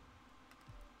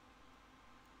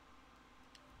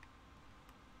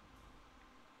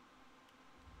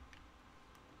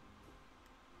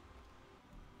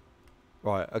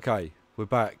 Right, okay, we're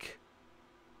back.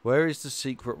 Where is the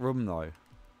secret room though?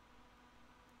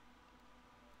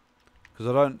 Because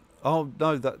I don't... Oh,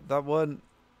 no, that weren't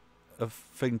a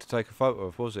thing to take a photo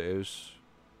of, was it? It was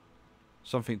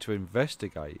something to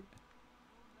investigate.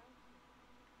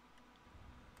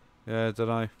 Yeah, I don't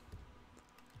know.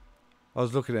 I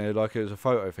was looking at it like it was a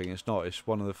photo thing. It's not. It's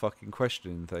one of the fucking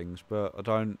questioning things, but I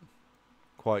don't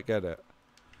quite get it.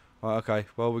 Right, okay,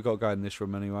 well, we've got to go in this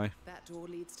room anyway. That door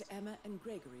leads to Emma and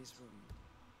Gregory's room.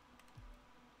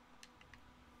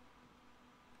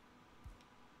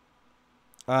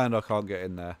 And I can't get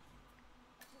in there.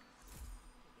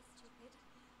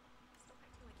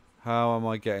 How am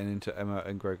I getting into Emma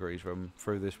and Gregory's room?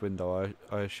 Through this window,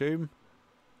 I assume?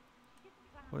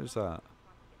 What is that?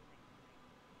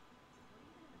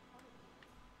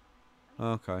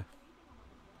 Okay.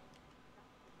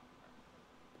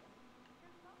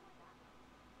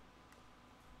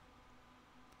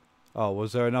 Oh,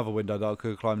 was there another window that I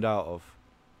could have climbed out of?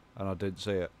 And I didn't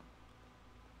see it.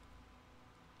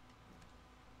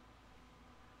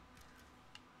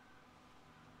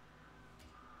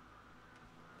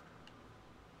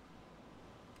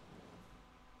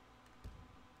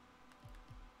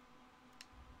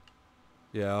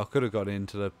 Yeah, I could have gone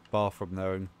into the bathroom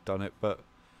there and done it, but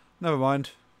never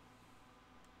mind.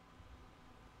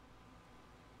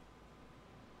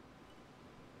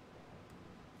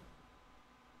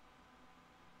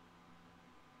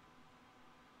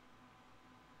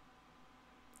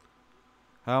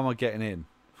 How am I getting in?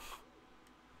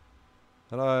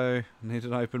 Hello, I need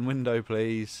an open window,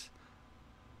 please.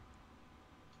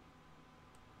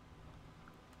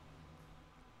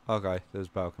 Okay, there's a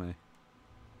balcony.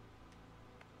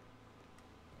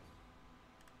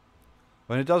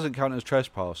 I mean, it doesn't count as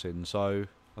trespassing, so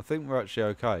I think we're actually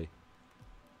okay.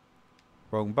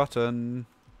 Wrong button.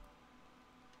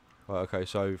 Right, okay,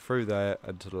 so through there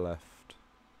and to the left.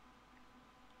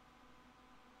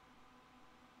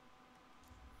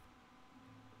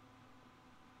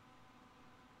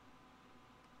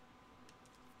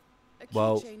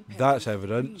 Well, that's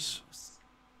evidence.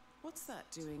 What's that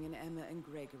doing in Emma and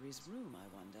Gregory's room,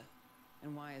 I wonder?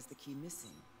 And why is the key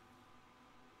missing?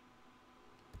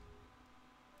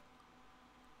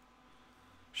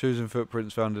 Shoes and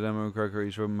footprints found in Emma and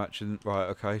Gregory's room matching... Right,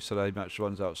 okay, so they match the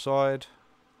ones outside.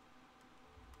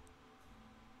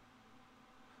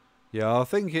 Yeah, I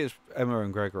think it's Emma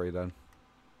and Gregory then.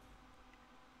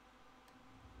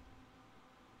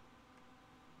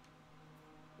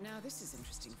 Now this is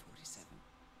interesting, 47.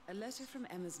 A letter from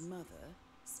Emma's mother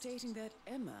stating that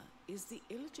Emma is the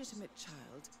illegitimate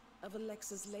child of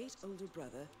Alexa's late older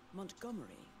brother,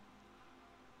 Montgomery.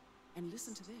 And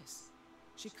listen to this.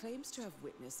 She claims to have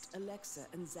witnessed Alexa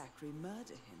and Zachary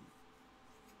murder him.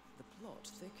 The plot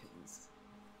thickens.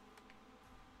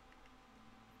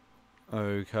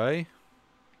 Okay.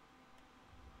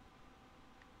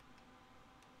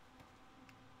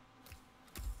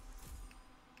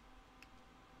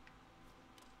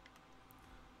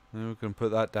 Then we can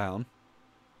put that down.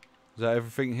 Is that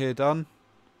everything here done?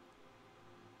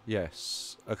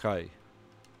 Yes. Okay.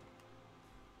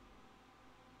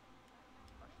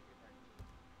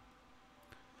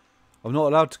 I'm not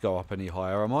allowed to go up any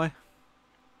higher, am I?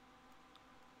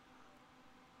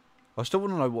 I still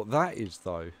want to know what that is,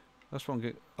 though. That's what I'm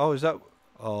getting... Oh, is that...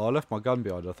 Oh, I left my gun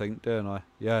behind, I think, didn't I?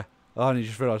 Yeah. I only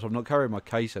just realised I'm not carrying my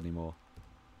case anymore.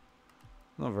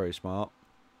 Not very smart.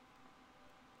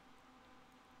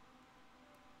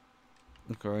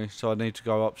 Okay, so I need to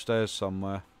go upstairs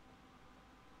somewhere.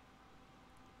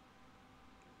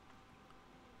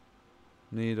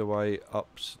 Need a way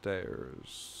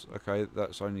upstairs. Okay,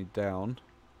 that's only down.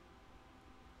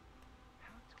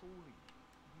 How tall are you?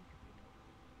 You could be more.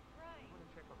 Right. I want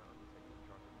to check on that undertaker's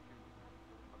truck and the funeral.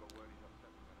 I got word he's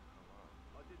upset with Madame Carlyle.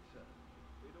 I did, sir.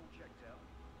 It all checked out.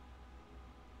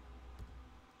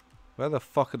 Where the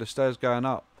fuck are the stairs going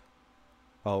up?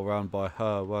 Oh, round by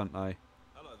her, weren't they?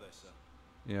 Hello there, sir.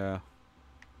 Yeah.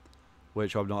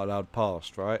 Which I'm not allowed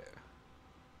past, right?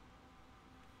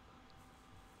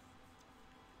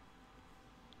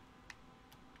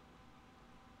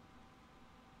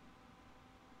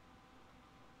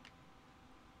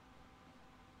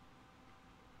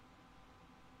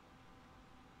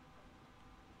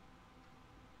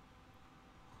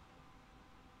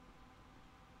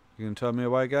 You can turn me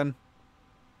away again?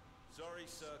 Sorry,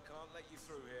 sir. Can't let you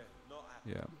through here. Not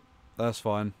happening. Yeah. That's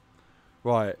fine.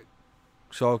 Right.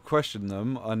 So I'll question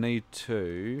them. I need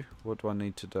to... What do I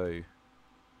need to do?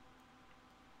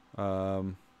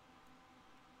 Go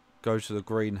to the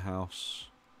greenhouse.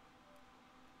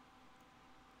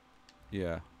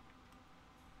 Yeah.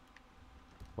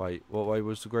 Wait, what way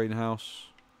was the greenhouse?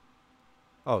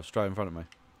 Oh, straight in front of me.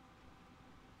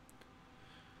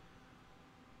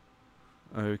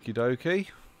 Okie dokie.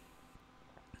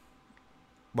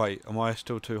 Wait, am I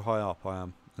still too high up? I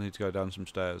am. I need to go down some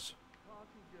stairs.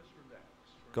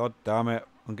 God damn it.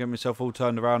 I'm getting myself all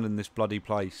turned around in this bloody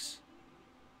place.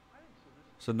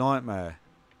 It's a nightmare.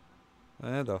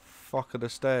 Where the fuck are the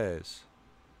stairs?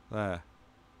 There.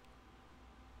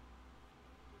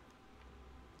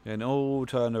 Getting all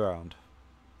turned around.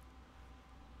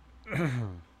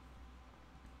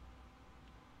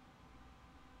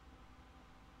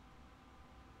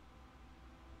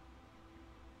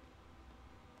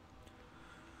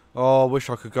 Oh, I wish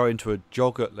I could go into a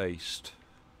jog at least.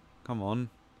 Come on.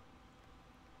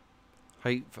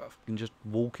 Hate fucking just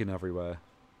walking everywhere.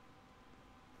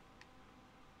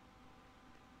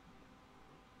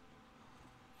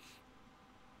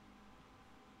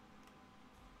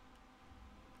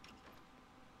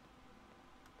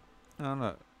 Oh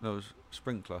no, that was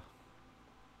sprinkler.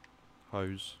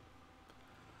 Hose.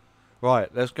 Right,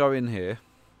 let's go in here.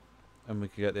 And we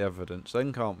can get the evidence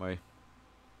then, can't we?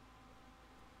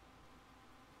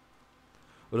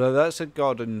 Although that's a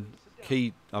garden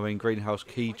key, I mean greenhouse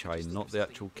keychain, not the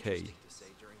actual key.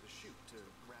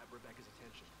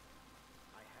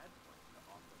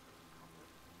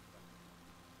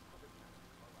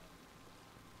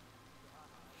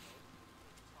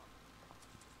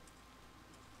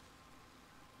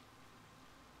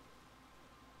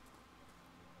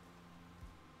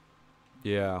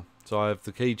 Yeah, so I have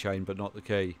the keychain but not the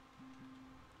key.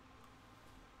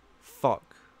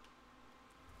 Fuck.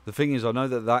 The thing is, I know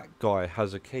that that guy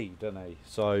has a key, doesn't he?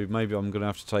 So maybe I'm going to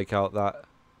have to take out that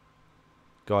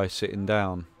guy sitting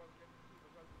down.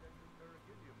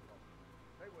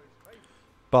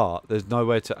 But there's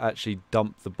nowhere to actually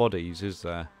dump the bodies, is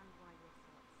there?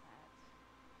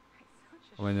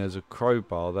 I mean, there's a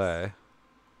crowbar there.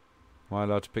 Am I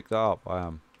allowed to pick that up? I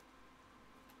am.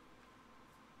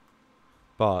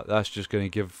 But that's just going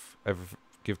to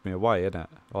give me away, isn't it?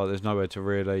 Oh, there's nowhere to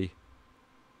really...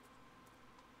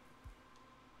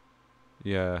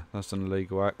 Yeah, that's an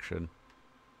illegal action.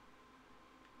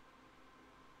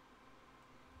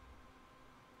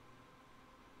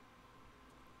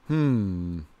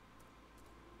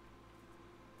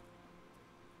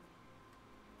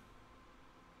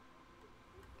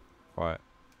 Right.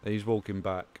 He's walking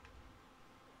back.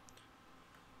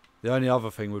 The only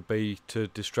other thing would be to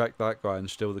distract that guy and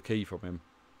steal the key from him.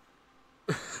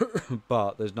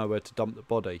 But there's nowhere to dump the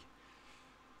body.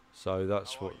 So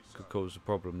that's what could cause a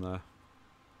problem there.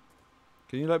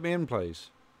 Can you let me in, please?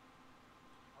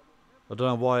 I don't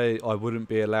know why I wouldn't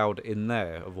be allowed in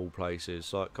there, of all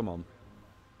places. Like, come on.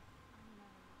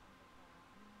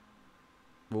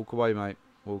 Walk away, mate.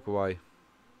 Walk away.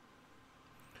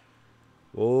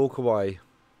 Walk away.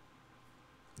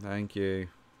 Thank you.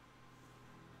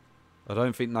 I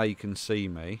don't think they can see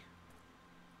me.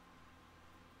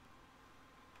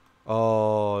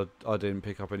 Oh, I didn't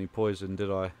pick up any poison,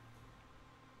 did I?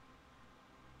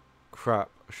 Crap.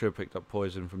 I should have picked up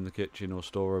poison from the kitchen or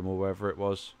storeroom or wherever it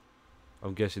was.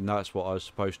 I'm guessing that's what I was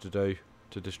supposed to do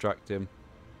to distract him.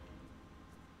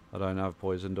 I don't have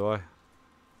poison, do I?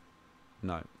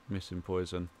 No, missing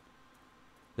poison.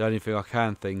 The only thing I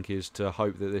can think is to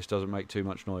hope that this doesn't make too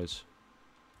much noise.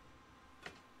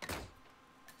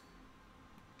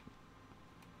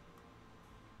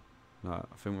 No,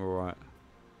 I think we're alright.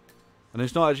 And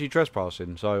it's not actually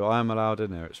trespassing, so I am allowed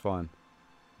in there, it's fine.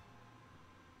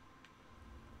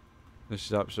 This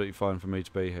is absolutely fine for me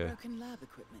to be here. Broken lab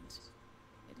equipment.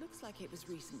 It looks like it was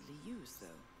recently used, though.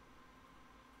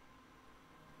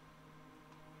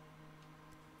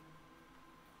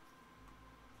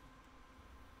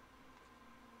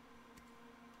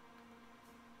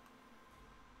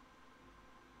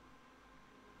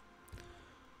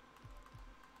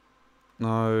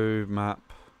 No map.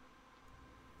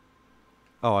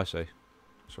 Oh, I see.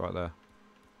 It's right there.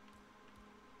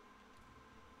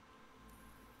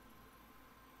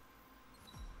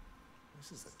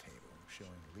 This is the table showing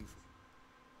leaf.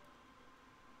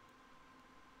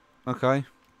 Okay.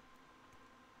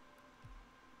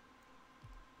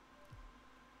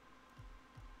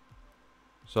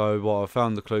 So, what, I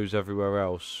found the clues everywhere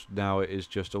else. Now it is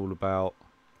just all about...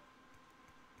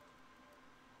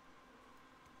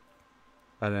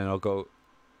 And then I've got...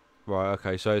 Right,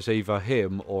 okay, so it's either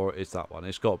him or it's that one.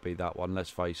 It's got to be that one, let's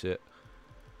face it.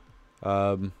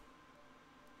 So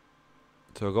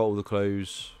I've got all the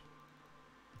clues.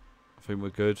 I think we're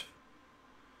good.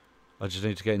 I just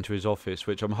need to get into his office,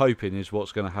 which I'm hoping is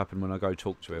what's going to happen when I go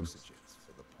talk to him. For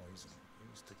the poison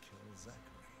used to kill Zachary.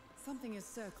 Something is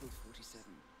circled, 47.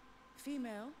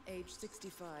 Female, age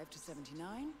 65 to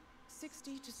 79,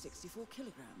 60 to 64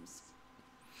 kilograms.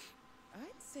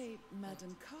 I'd say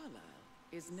Madame Carlyle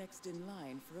is next in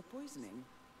line for a poisoning.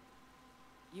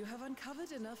 You have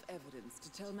uncovered enough evidence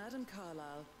to tell Madame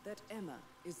Carlyle that Emma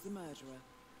is the murderer.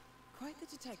 Quite the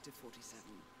detective, 47.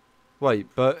 Wait,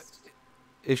 but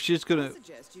if she's gonna... I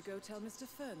suggest you go tell Mr.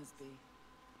 Fernsby.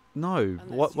 No,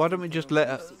 why don't we just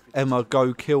let Emma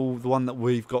go kill the one that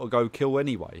we've got to go kill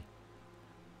anyway?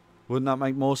 Wouldn't that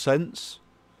make more sense?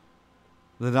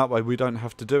 Then that way we don't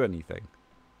have to do anything.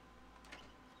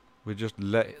 We just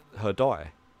let her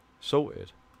die.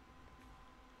 Sorted.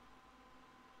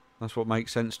 That's what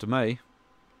makes sense to me.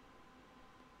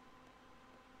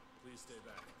 Please stay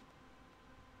back.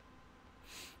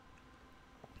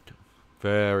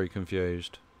 Very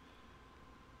confused.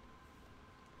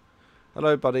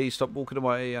 Hello, buddy. Stop walking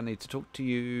away. I need to talk to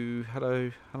you.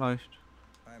 Hello. Hello.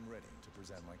 I'm ready to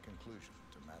present my conclusion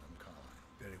to Madame Carlyle.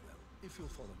 Very well. If you'll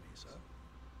follow me, sir.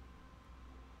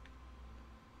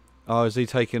 Oh, is he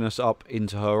taking us up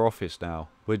into her office now?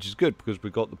 Which is good because we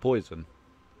got the poison.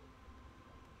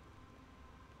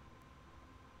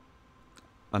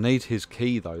 I need his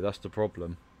key though, that's the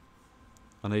problem.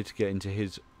 I need to get into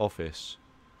his office.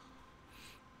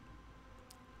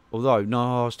 Although,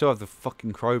 no, I still have the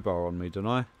fucking crowbar on me, don't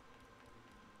I?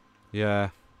 Yeah.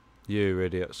 You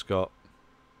idiot, Scott.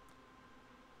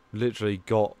 Literally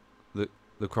got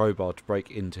the crowbar to break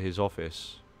into his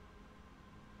office.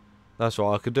 That's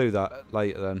right, I could do that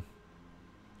later then.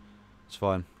 It's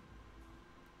fine.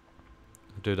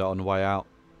 I'll do that on the way out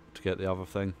to get the other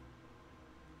thing.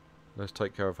 Let's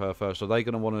take care of her first. Are they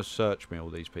going to want to search me, all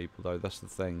these people, though? That's the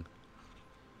thing.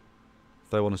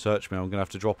 If they want to search me, I'm going to have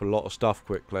to drop a lot of stuff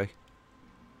quickly.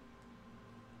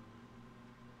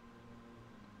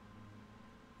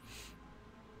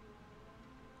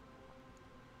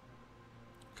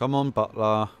 Come on,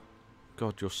 butler.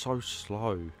 God, you're so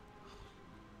slow.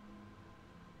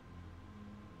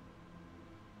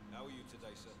 How are you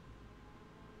today, sir?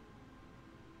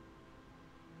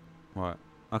 Right.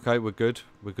 Okay, we're good.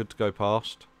 We're good to go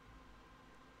past.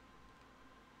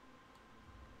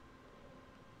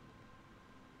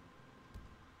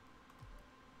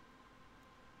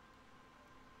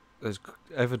 There's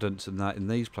evidence in that in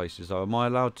these places, though. Am I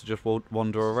allowed to just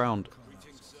wander around?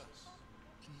 Greetings, sir.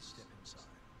 Please step inside.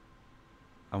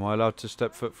 Am I allowed to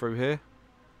step foot through here?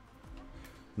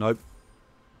 Nope.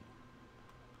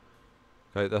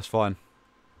 Okay, that's fine.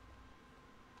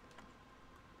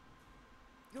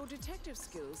 Your detective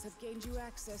skills have gained you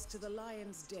access to the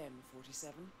Lion's Den,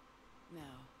 47. Now,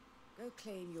 go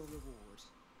claim your reward.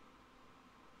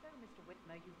 So, Mr.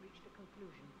 Whitmer, you've reached a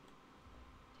conclusion.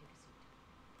 Take a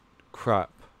seat.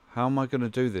 Crap. How am I going to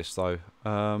do this, though?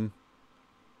 Not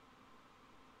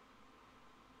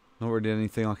really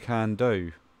anything I can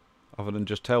do other than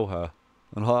just tell her.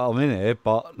 And I'm in here,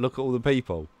 but look at all the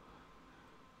people.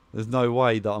 There's no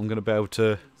way that I'm going to be able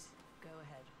to Go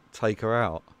ahead. take her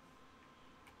out.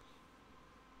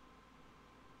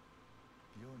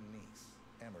 Your niece,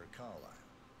 Emma Carlyle,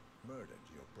 murdered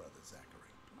your brother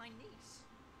Zachary. My niece?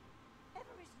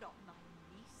 Emma is not my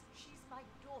niece. She's my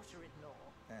daughter-in-law.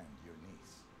 And your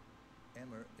niece.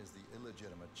 Emma is the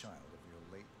illegitimate child of your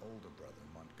late older brother,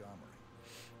 Montgomery,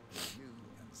 who you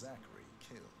and Zachary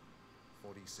killed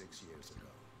 46 years ago.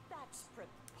 That's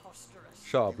preposterous.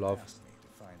 Shut up, You love. asked me to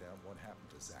find out what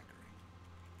happened to Zachary.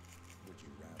 Would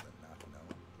you rather not know?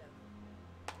 No.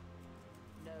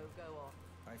 No, go on.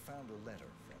 I found a letter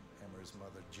from Emmer's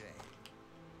mother, Jane,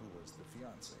 who was the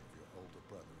fiancée of your older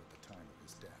brother at the time of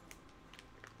his death.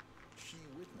 She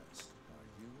witnessed how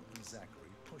you and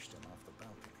Zachary pushed him off the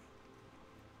balcony.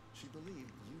 She believed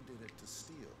you did it to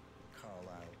steal the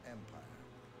Carlyle empire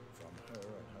from her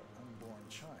and her unborn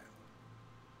child.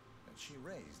 And she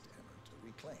raised Emmer to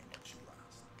reclaim what she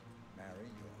lost, marry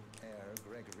your heir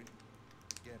Gregory,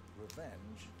 get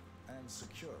revenge, and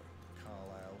secure the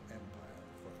Carlyle empire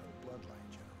for her bloodline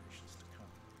generations to come.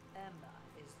 Emma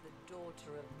is the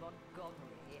daughter of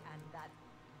Montgomery and that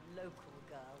local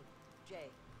girl,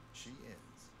 Jane. She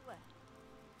is. Well,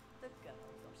 the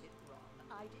girl got it wrong.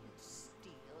 I didn't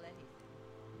steal anything.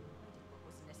 I did what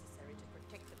was necessary to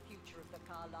protect the future of the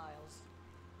Carlyles.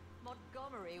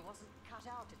 Montgomery wasn't cut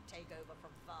out to take over from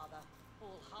father.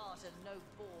 All heart and no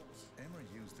balls. Emma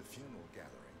used the funeral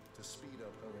gathering to speed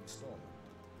up her installment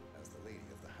as the lady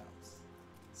of the house,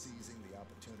 seizing the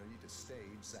opportunity to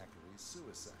stage Zachary's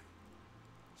suicide.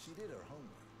 She did her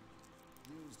homework,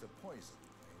 used a poison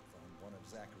made from one of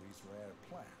Zachary's rare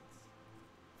plants,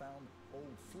 found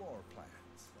old floor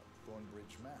plans from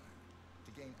Thornbridge Manor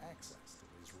to gain access to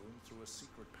his room through a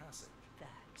secret passage.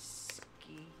 That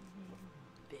scheming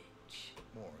bitch.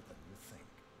 More than you think.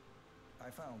 I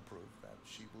found proof that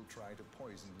she will try to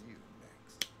poison you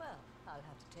next. Well, I'll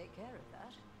have to take care of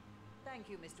that. Thank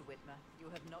you, Mr. Whitmer. You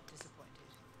have not disappointed.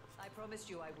 I promised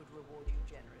you I would reward you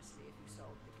generously if you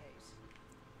solved the case.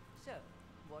 So,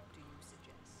 what do you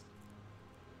suggest?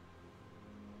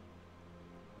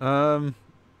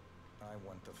 I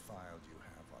want the file you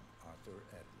have on Arthur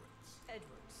Edwards.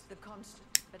 Edwards, the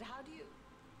constant. But how do you...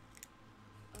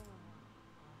 Oh,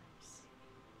 I see.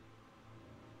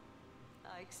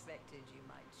 I expected you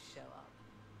might show up.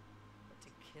 But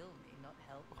to kill me, not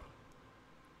help me.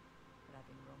 But I've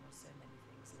been wrong with so many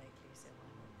things lately, so why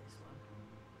not this one?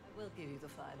 I will give you the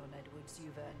file on Edwards.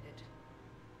 You've earned it.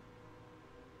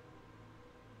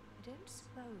 I don't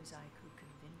suppose I could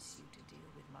convince you to deal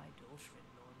with my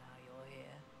daughter-in-law now you're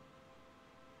here.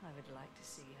 I would like to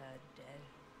see her dead.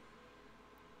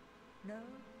 No?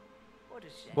 What a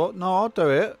shame. What? No, I'll do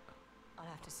it. I'll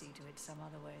have to see to it some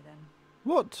other way then.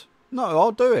 What? No,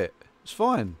 I'll do it. It's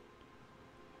fine.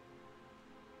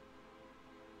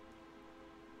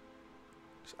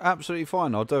 It's absolutely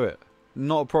fine. I'll do it.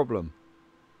 Not a problem.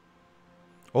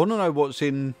 I want to know what's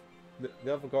in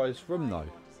the other guy's room, though.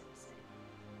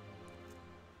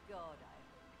 God, I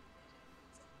hope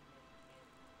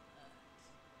you get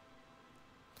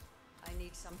it. I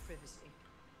need some privacy.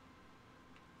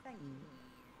 Thank you.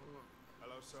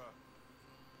 Hello, sir.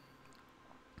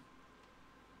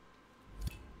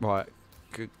 Right.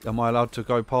 Am I allowed to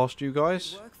go past you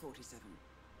guys? Good work, 47.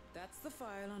 That's the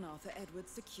file on Arthur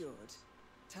Edwards secured.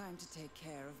 Time to take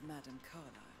care of Madame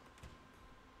Carlyle.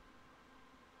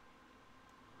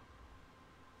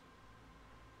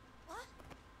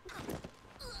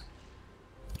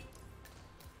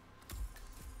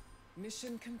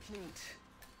 Mission complete.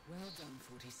 Well done,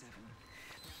 47.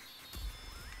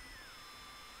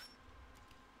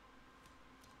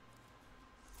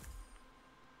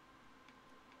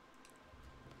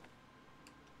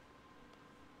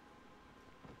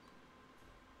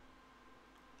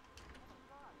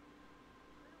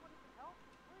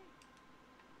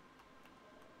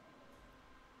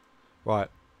 Right.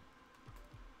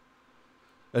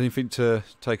 Anything to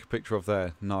take a picture of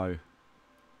there? No.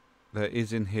 There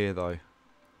is in here though.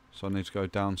 So I need to go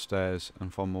downstairs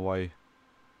and find my way.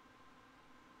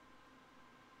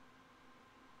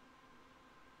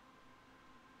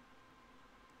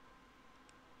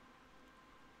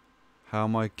 How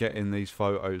am I getting these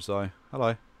photos though?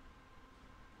 Hello.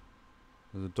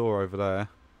 There's a door over there.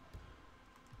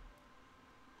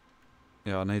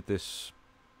 Yeah, I need this.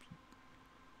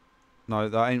 No,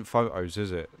 that ain't photos,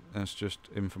 is it? That's just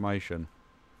information.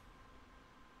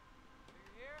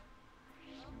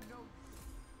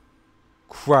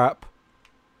 Crap.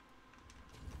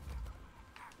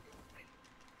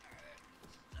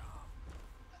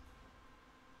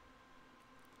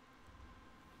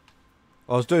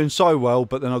 I was doing so well,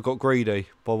 but then I got greedy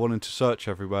by wanting to search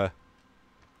everywhere.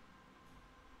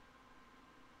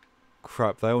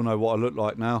 Crap, they all know what I look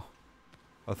like now,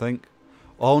 I think.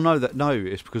 Oh no, no,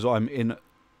 it's because I'm in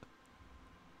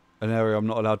an area I'm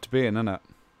not allowed to be in, isn't it?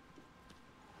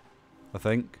 I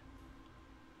think.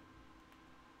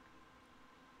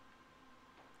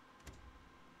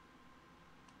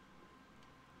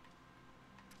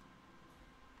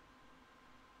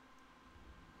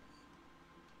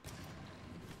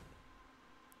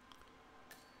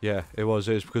 Yeah, it was.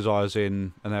 It was because I was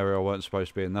in an area I weren't supposed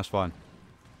to be in. That's fine.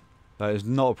 That is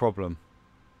not a problem.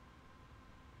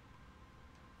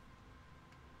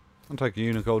 I'll take a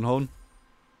unicorn horn.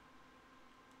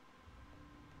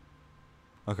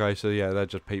 Okay, so yeah, they're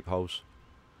just peepholes.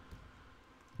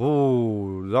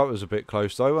 Ooh, that was a bit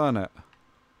close though, wasn't it? A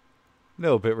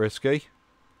little bit risky.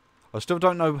 I still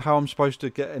don't know how I'm supposed to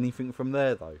get anything from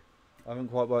there though. I haven't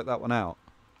quite worked that one out.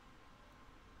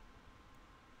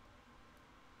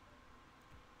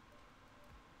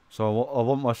 So I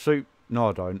want my suit. No,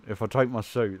 I don't. If I take my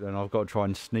suit, then I've got to try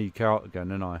and sneak out again,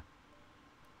 don't I?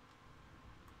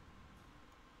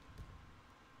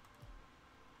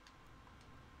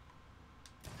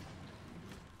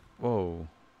 Whoa.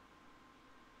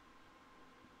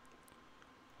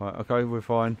 Right, okay, we're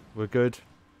fine. We're good.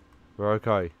 We're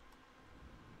okay.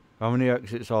 How many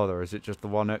exits are there? Is it just the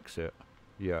one exit?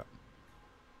 Yeah.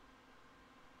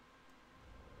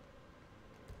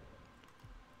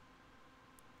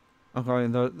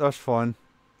 Okay, that's fine.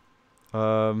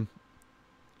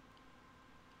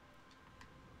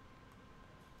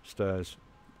 Stairs.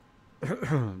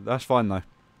 That's fine though.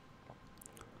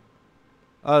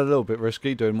 A little bit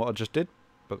risky doing what I just did,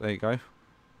 but there you go.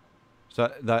 So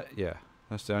yeah,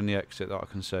 that's the only exit that I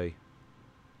can see.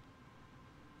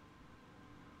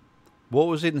 What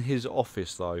was in his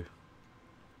office though?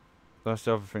 That's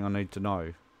the other thing I need to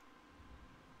know.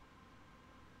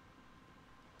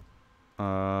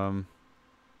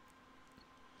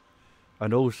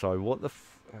 And also,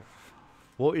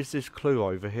 what is this clue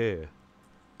over here?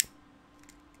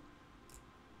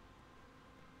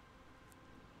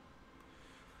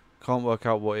 Can't work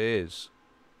out what it is.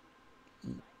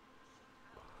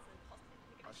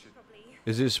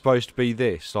 Is it supposed to be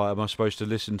this? Like, am I supposed to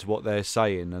listen to what they're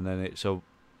saying and then it's a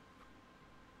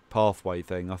pathway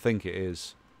thing? I think it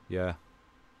is. Yeah.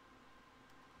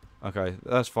 Okay,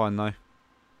 that's fine though.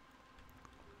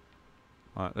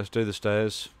 Alright, let's do the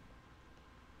stairs.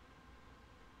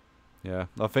 Yeah,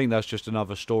 I think that's just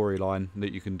another storyline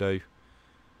that you can do.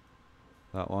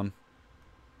 That one.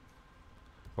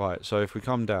 Right, so if we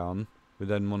come down, we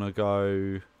then want to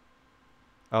go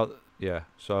out. Yeah,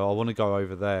 so I want to go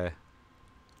over there.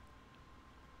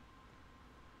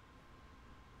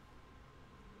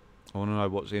 I want to know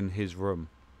what's in his room.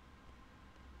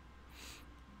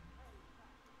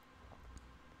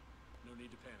 No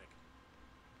need to panic.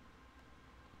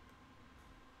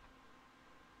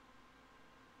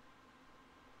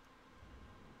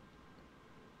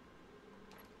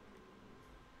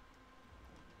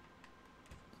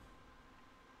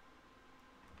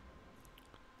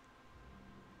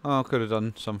 Oh, I could have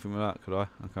done something with that, could I?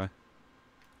 Okay.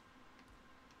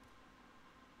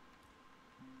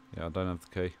 Yeah, I don't have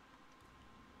the key.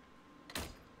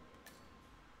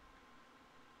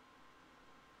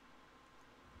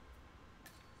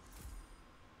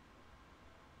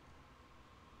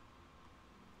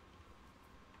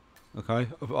 Okay,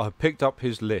 I picked up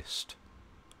his list.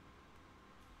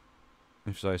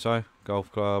 If you say so.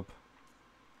 Golf club.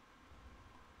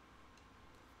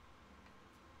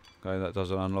 Okay, that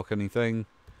doesn't unlock anything.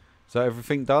 Is that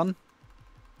everything done?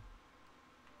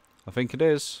 I think it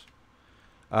is.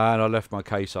 And I left my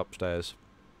case upstairs.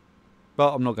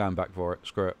 But I'm not going back for it.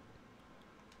 Screw it.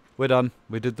 We're done.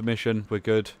 We did the mission. We're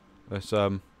good. Let's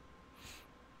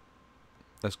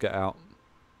get out.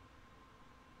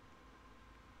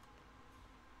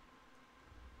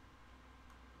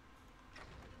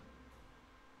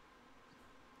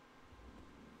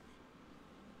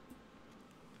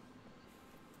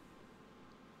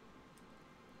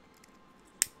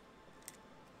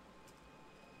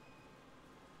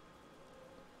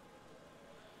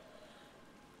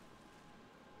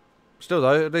 Still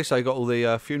though, at least they got all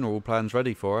the funeral plans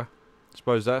ready for her.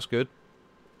 Suppose that's good.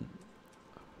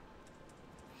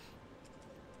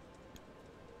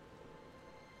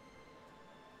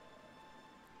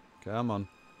 Come on.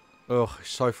 Ugh, it's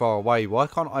so far away. Why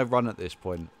can't I run at this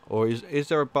point? Or is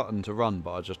there a button to run,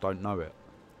 but I just don't know it?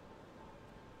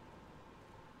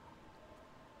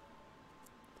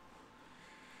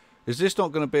 Is this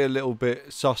not going to be a little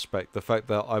bit suspect, the fact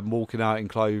that I'm walking out in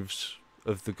clothes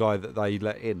of the guy that they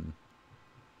let in?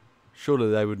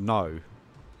 Surely they would know.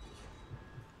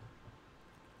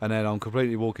 And then I'm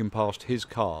completely walking past his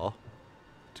car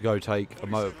to go take a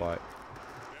motorbike.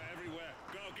 They're everywhere.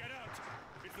 Go, get out.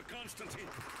 It's the Constantine.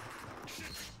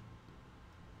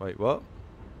 Wait, what?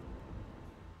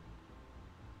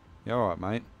 You alright,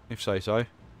 mate? If you say so.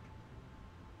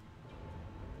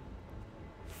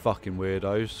 Fucking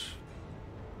weirdos.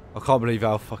 I can't believe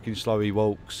how fucking slow he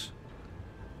walks.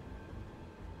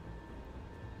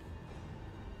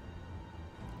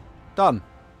 Done.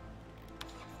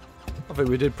 I think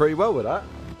we did pretty well with that.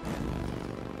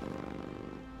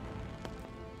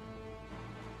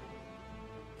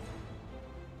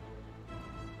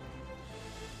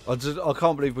 I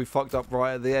can't believe we fucked up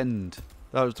right at the end.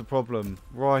 That was the problem.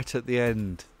 Right at the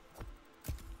end.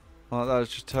 Like, that was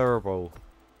just terrible.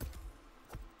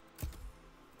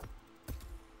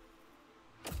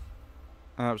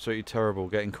 Absolutely terrible.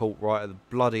 Getting caught right at the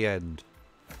bloody end.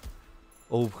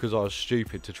 All because I was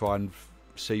stupid to try and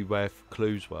see where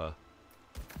clues were.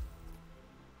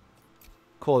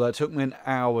 Cool, that took me an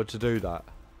hour to do that.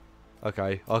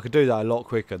 Okay, I could do that a lot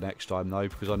quicker next time though,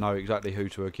 because I know exactly who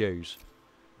to accuse.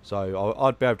 So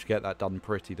I'd be able to get that done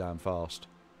pretty damn fast.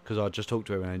 Because I'd just talk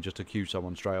to him and then just accuse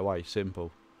someone straight away.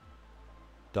 Simple.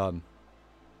 Done.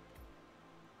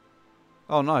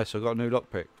 Oh nice, I got a new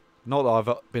lockpick. Not that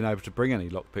I've been able to bring any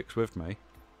lockpicks with me.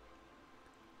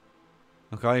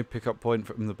 Okay, pick up point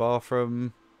from the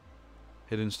bathroom.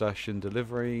 Hidden stash and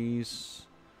deliveries.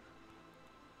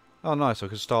 Oh nice, I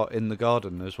could start in the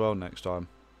garden as well next time.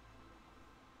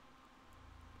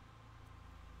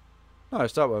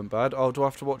 Nice, that weren't bad. Oh, do I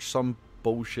have to watch some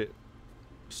bullshit?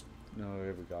 No,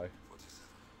 here we go.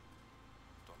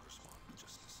 Don't respond,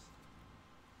 just listen.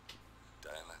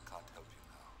 Diana can't help you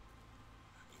now.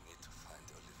 You need to find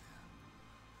Olivia.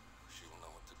 She will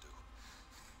know what to do.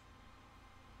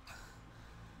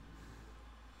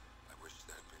 I wish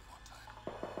there had been more time.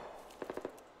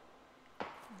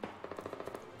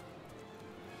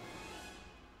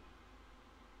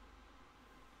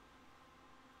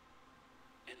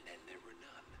 And then there were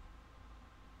none.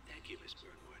 Thank you, Miss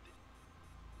Burnwood.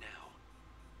 Now,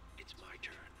 it's my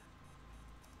turn.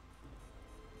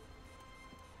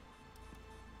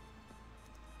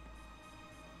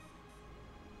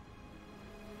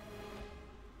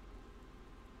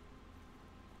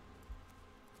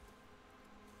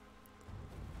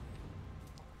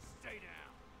 Stay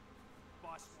down.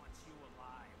 Boss wants you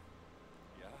alive.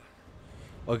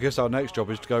 Yeah? I guess our next job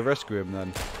is to go rescue him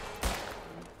then.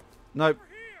 Nope.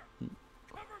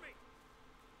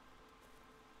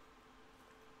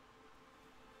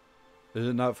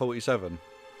 Isn't that 47?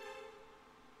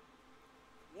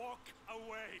 Walk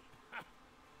away.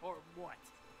 Or what?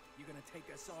 You gonna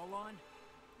take us all on?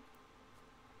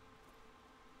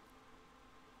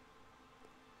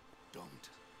 Don't.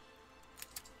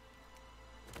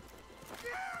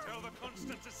 Tell the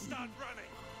Constant to start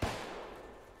running.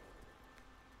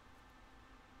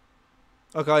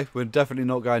 Okay, we're definitely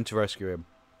not going to rescue him.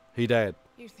 He dead.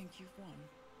 You think you've won?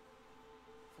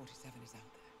 47 is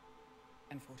out there.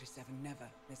 And 47 never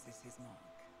misses his mark.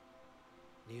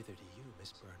 Neither do you,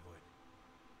 Miss Burnwood.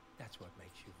 That's what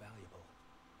makes you valuable.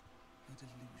 You're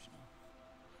delusional.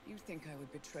 You think I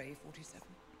would betray 47?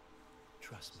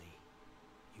 Trust me,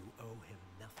 you owe him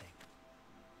nothing.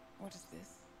 What is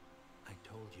this? I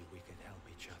told you we could help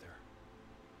each other,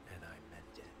 and I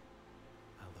meant it.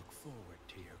 I look forward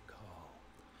to your call.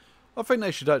 I think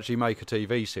they should actually make a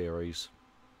TV series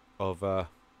of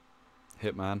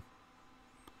Hitman.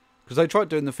 Because they tried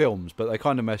doing the films, but they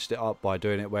kind of messed it up by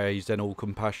doing it where he's then all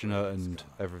compassionate and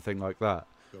everything like that.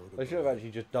 They should have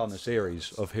actually just done a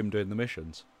series of him doing the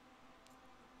missions.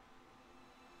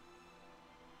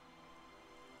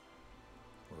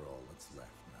 We're all that's left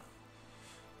now.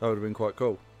 That would have been quite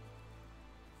cool.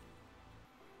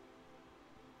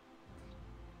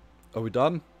 Are we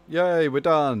done? Yay, we're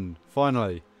done!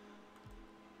 Finally.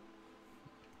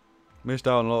 Missed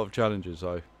out on a lot of challenges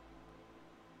though.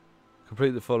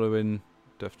 Complete the following.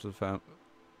 Death to the fountain.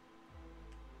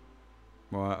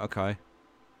 Right, okay.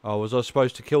 Oh, was I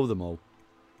supposed to kill them all?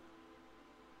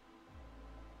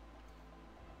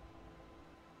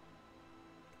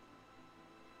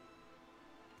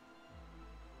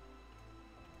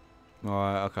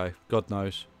 Alright, okay. God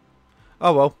knows.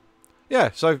 Oh well.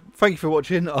 Yeah, so thank you for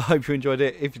watching. I hope you enjoyed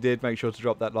it. If you did, make sure to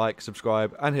drop that like,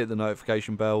 subscribe, and hit the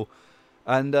notification bell.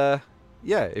 And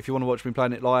yeah, if you want to watch me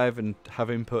playing it live and have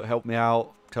input, help me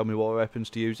out, tell me what weapons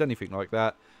to use, anything like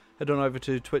that, head on over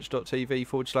to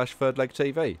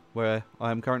twitch.tv/thirdlegtv, where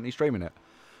I am currently streaming it.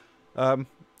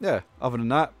 Yeah, other than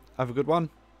that, have a good one.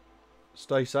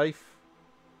 Stay safe.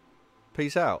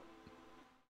 Peace out.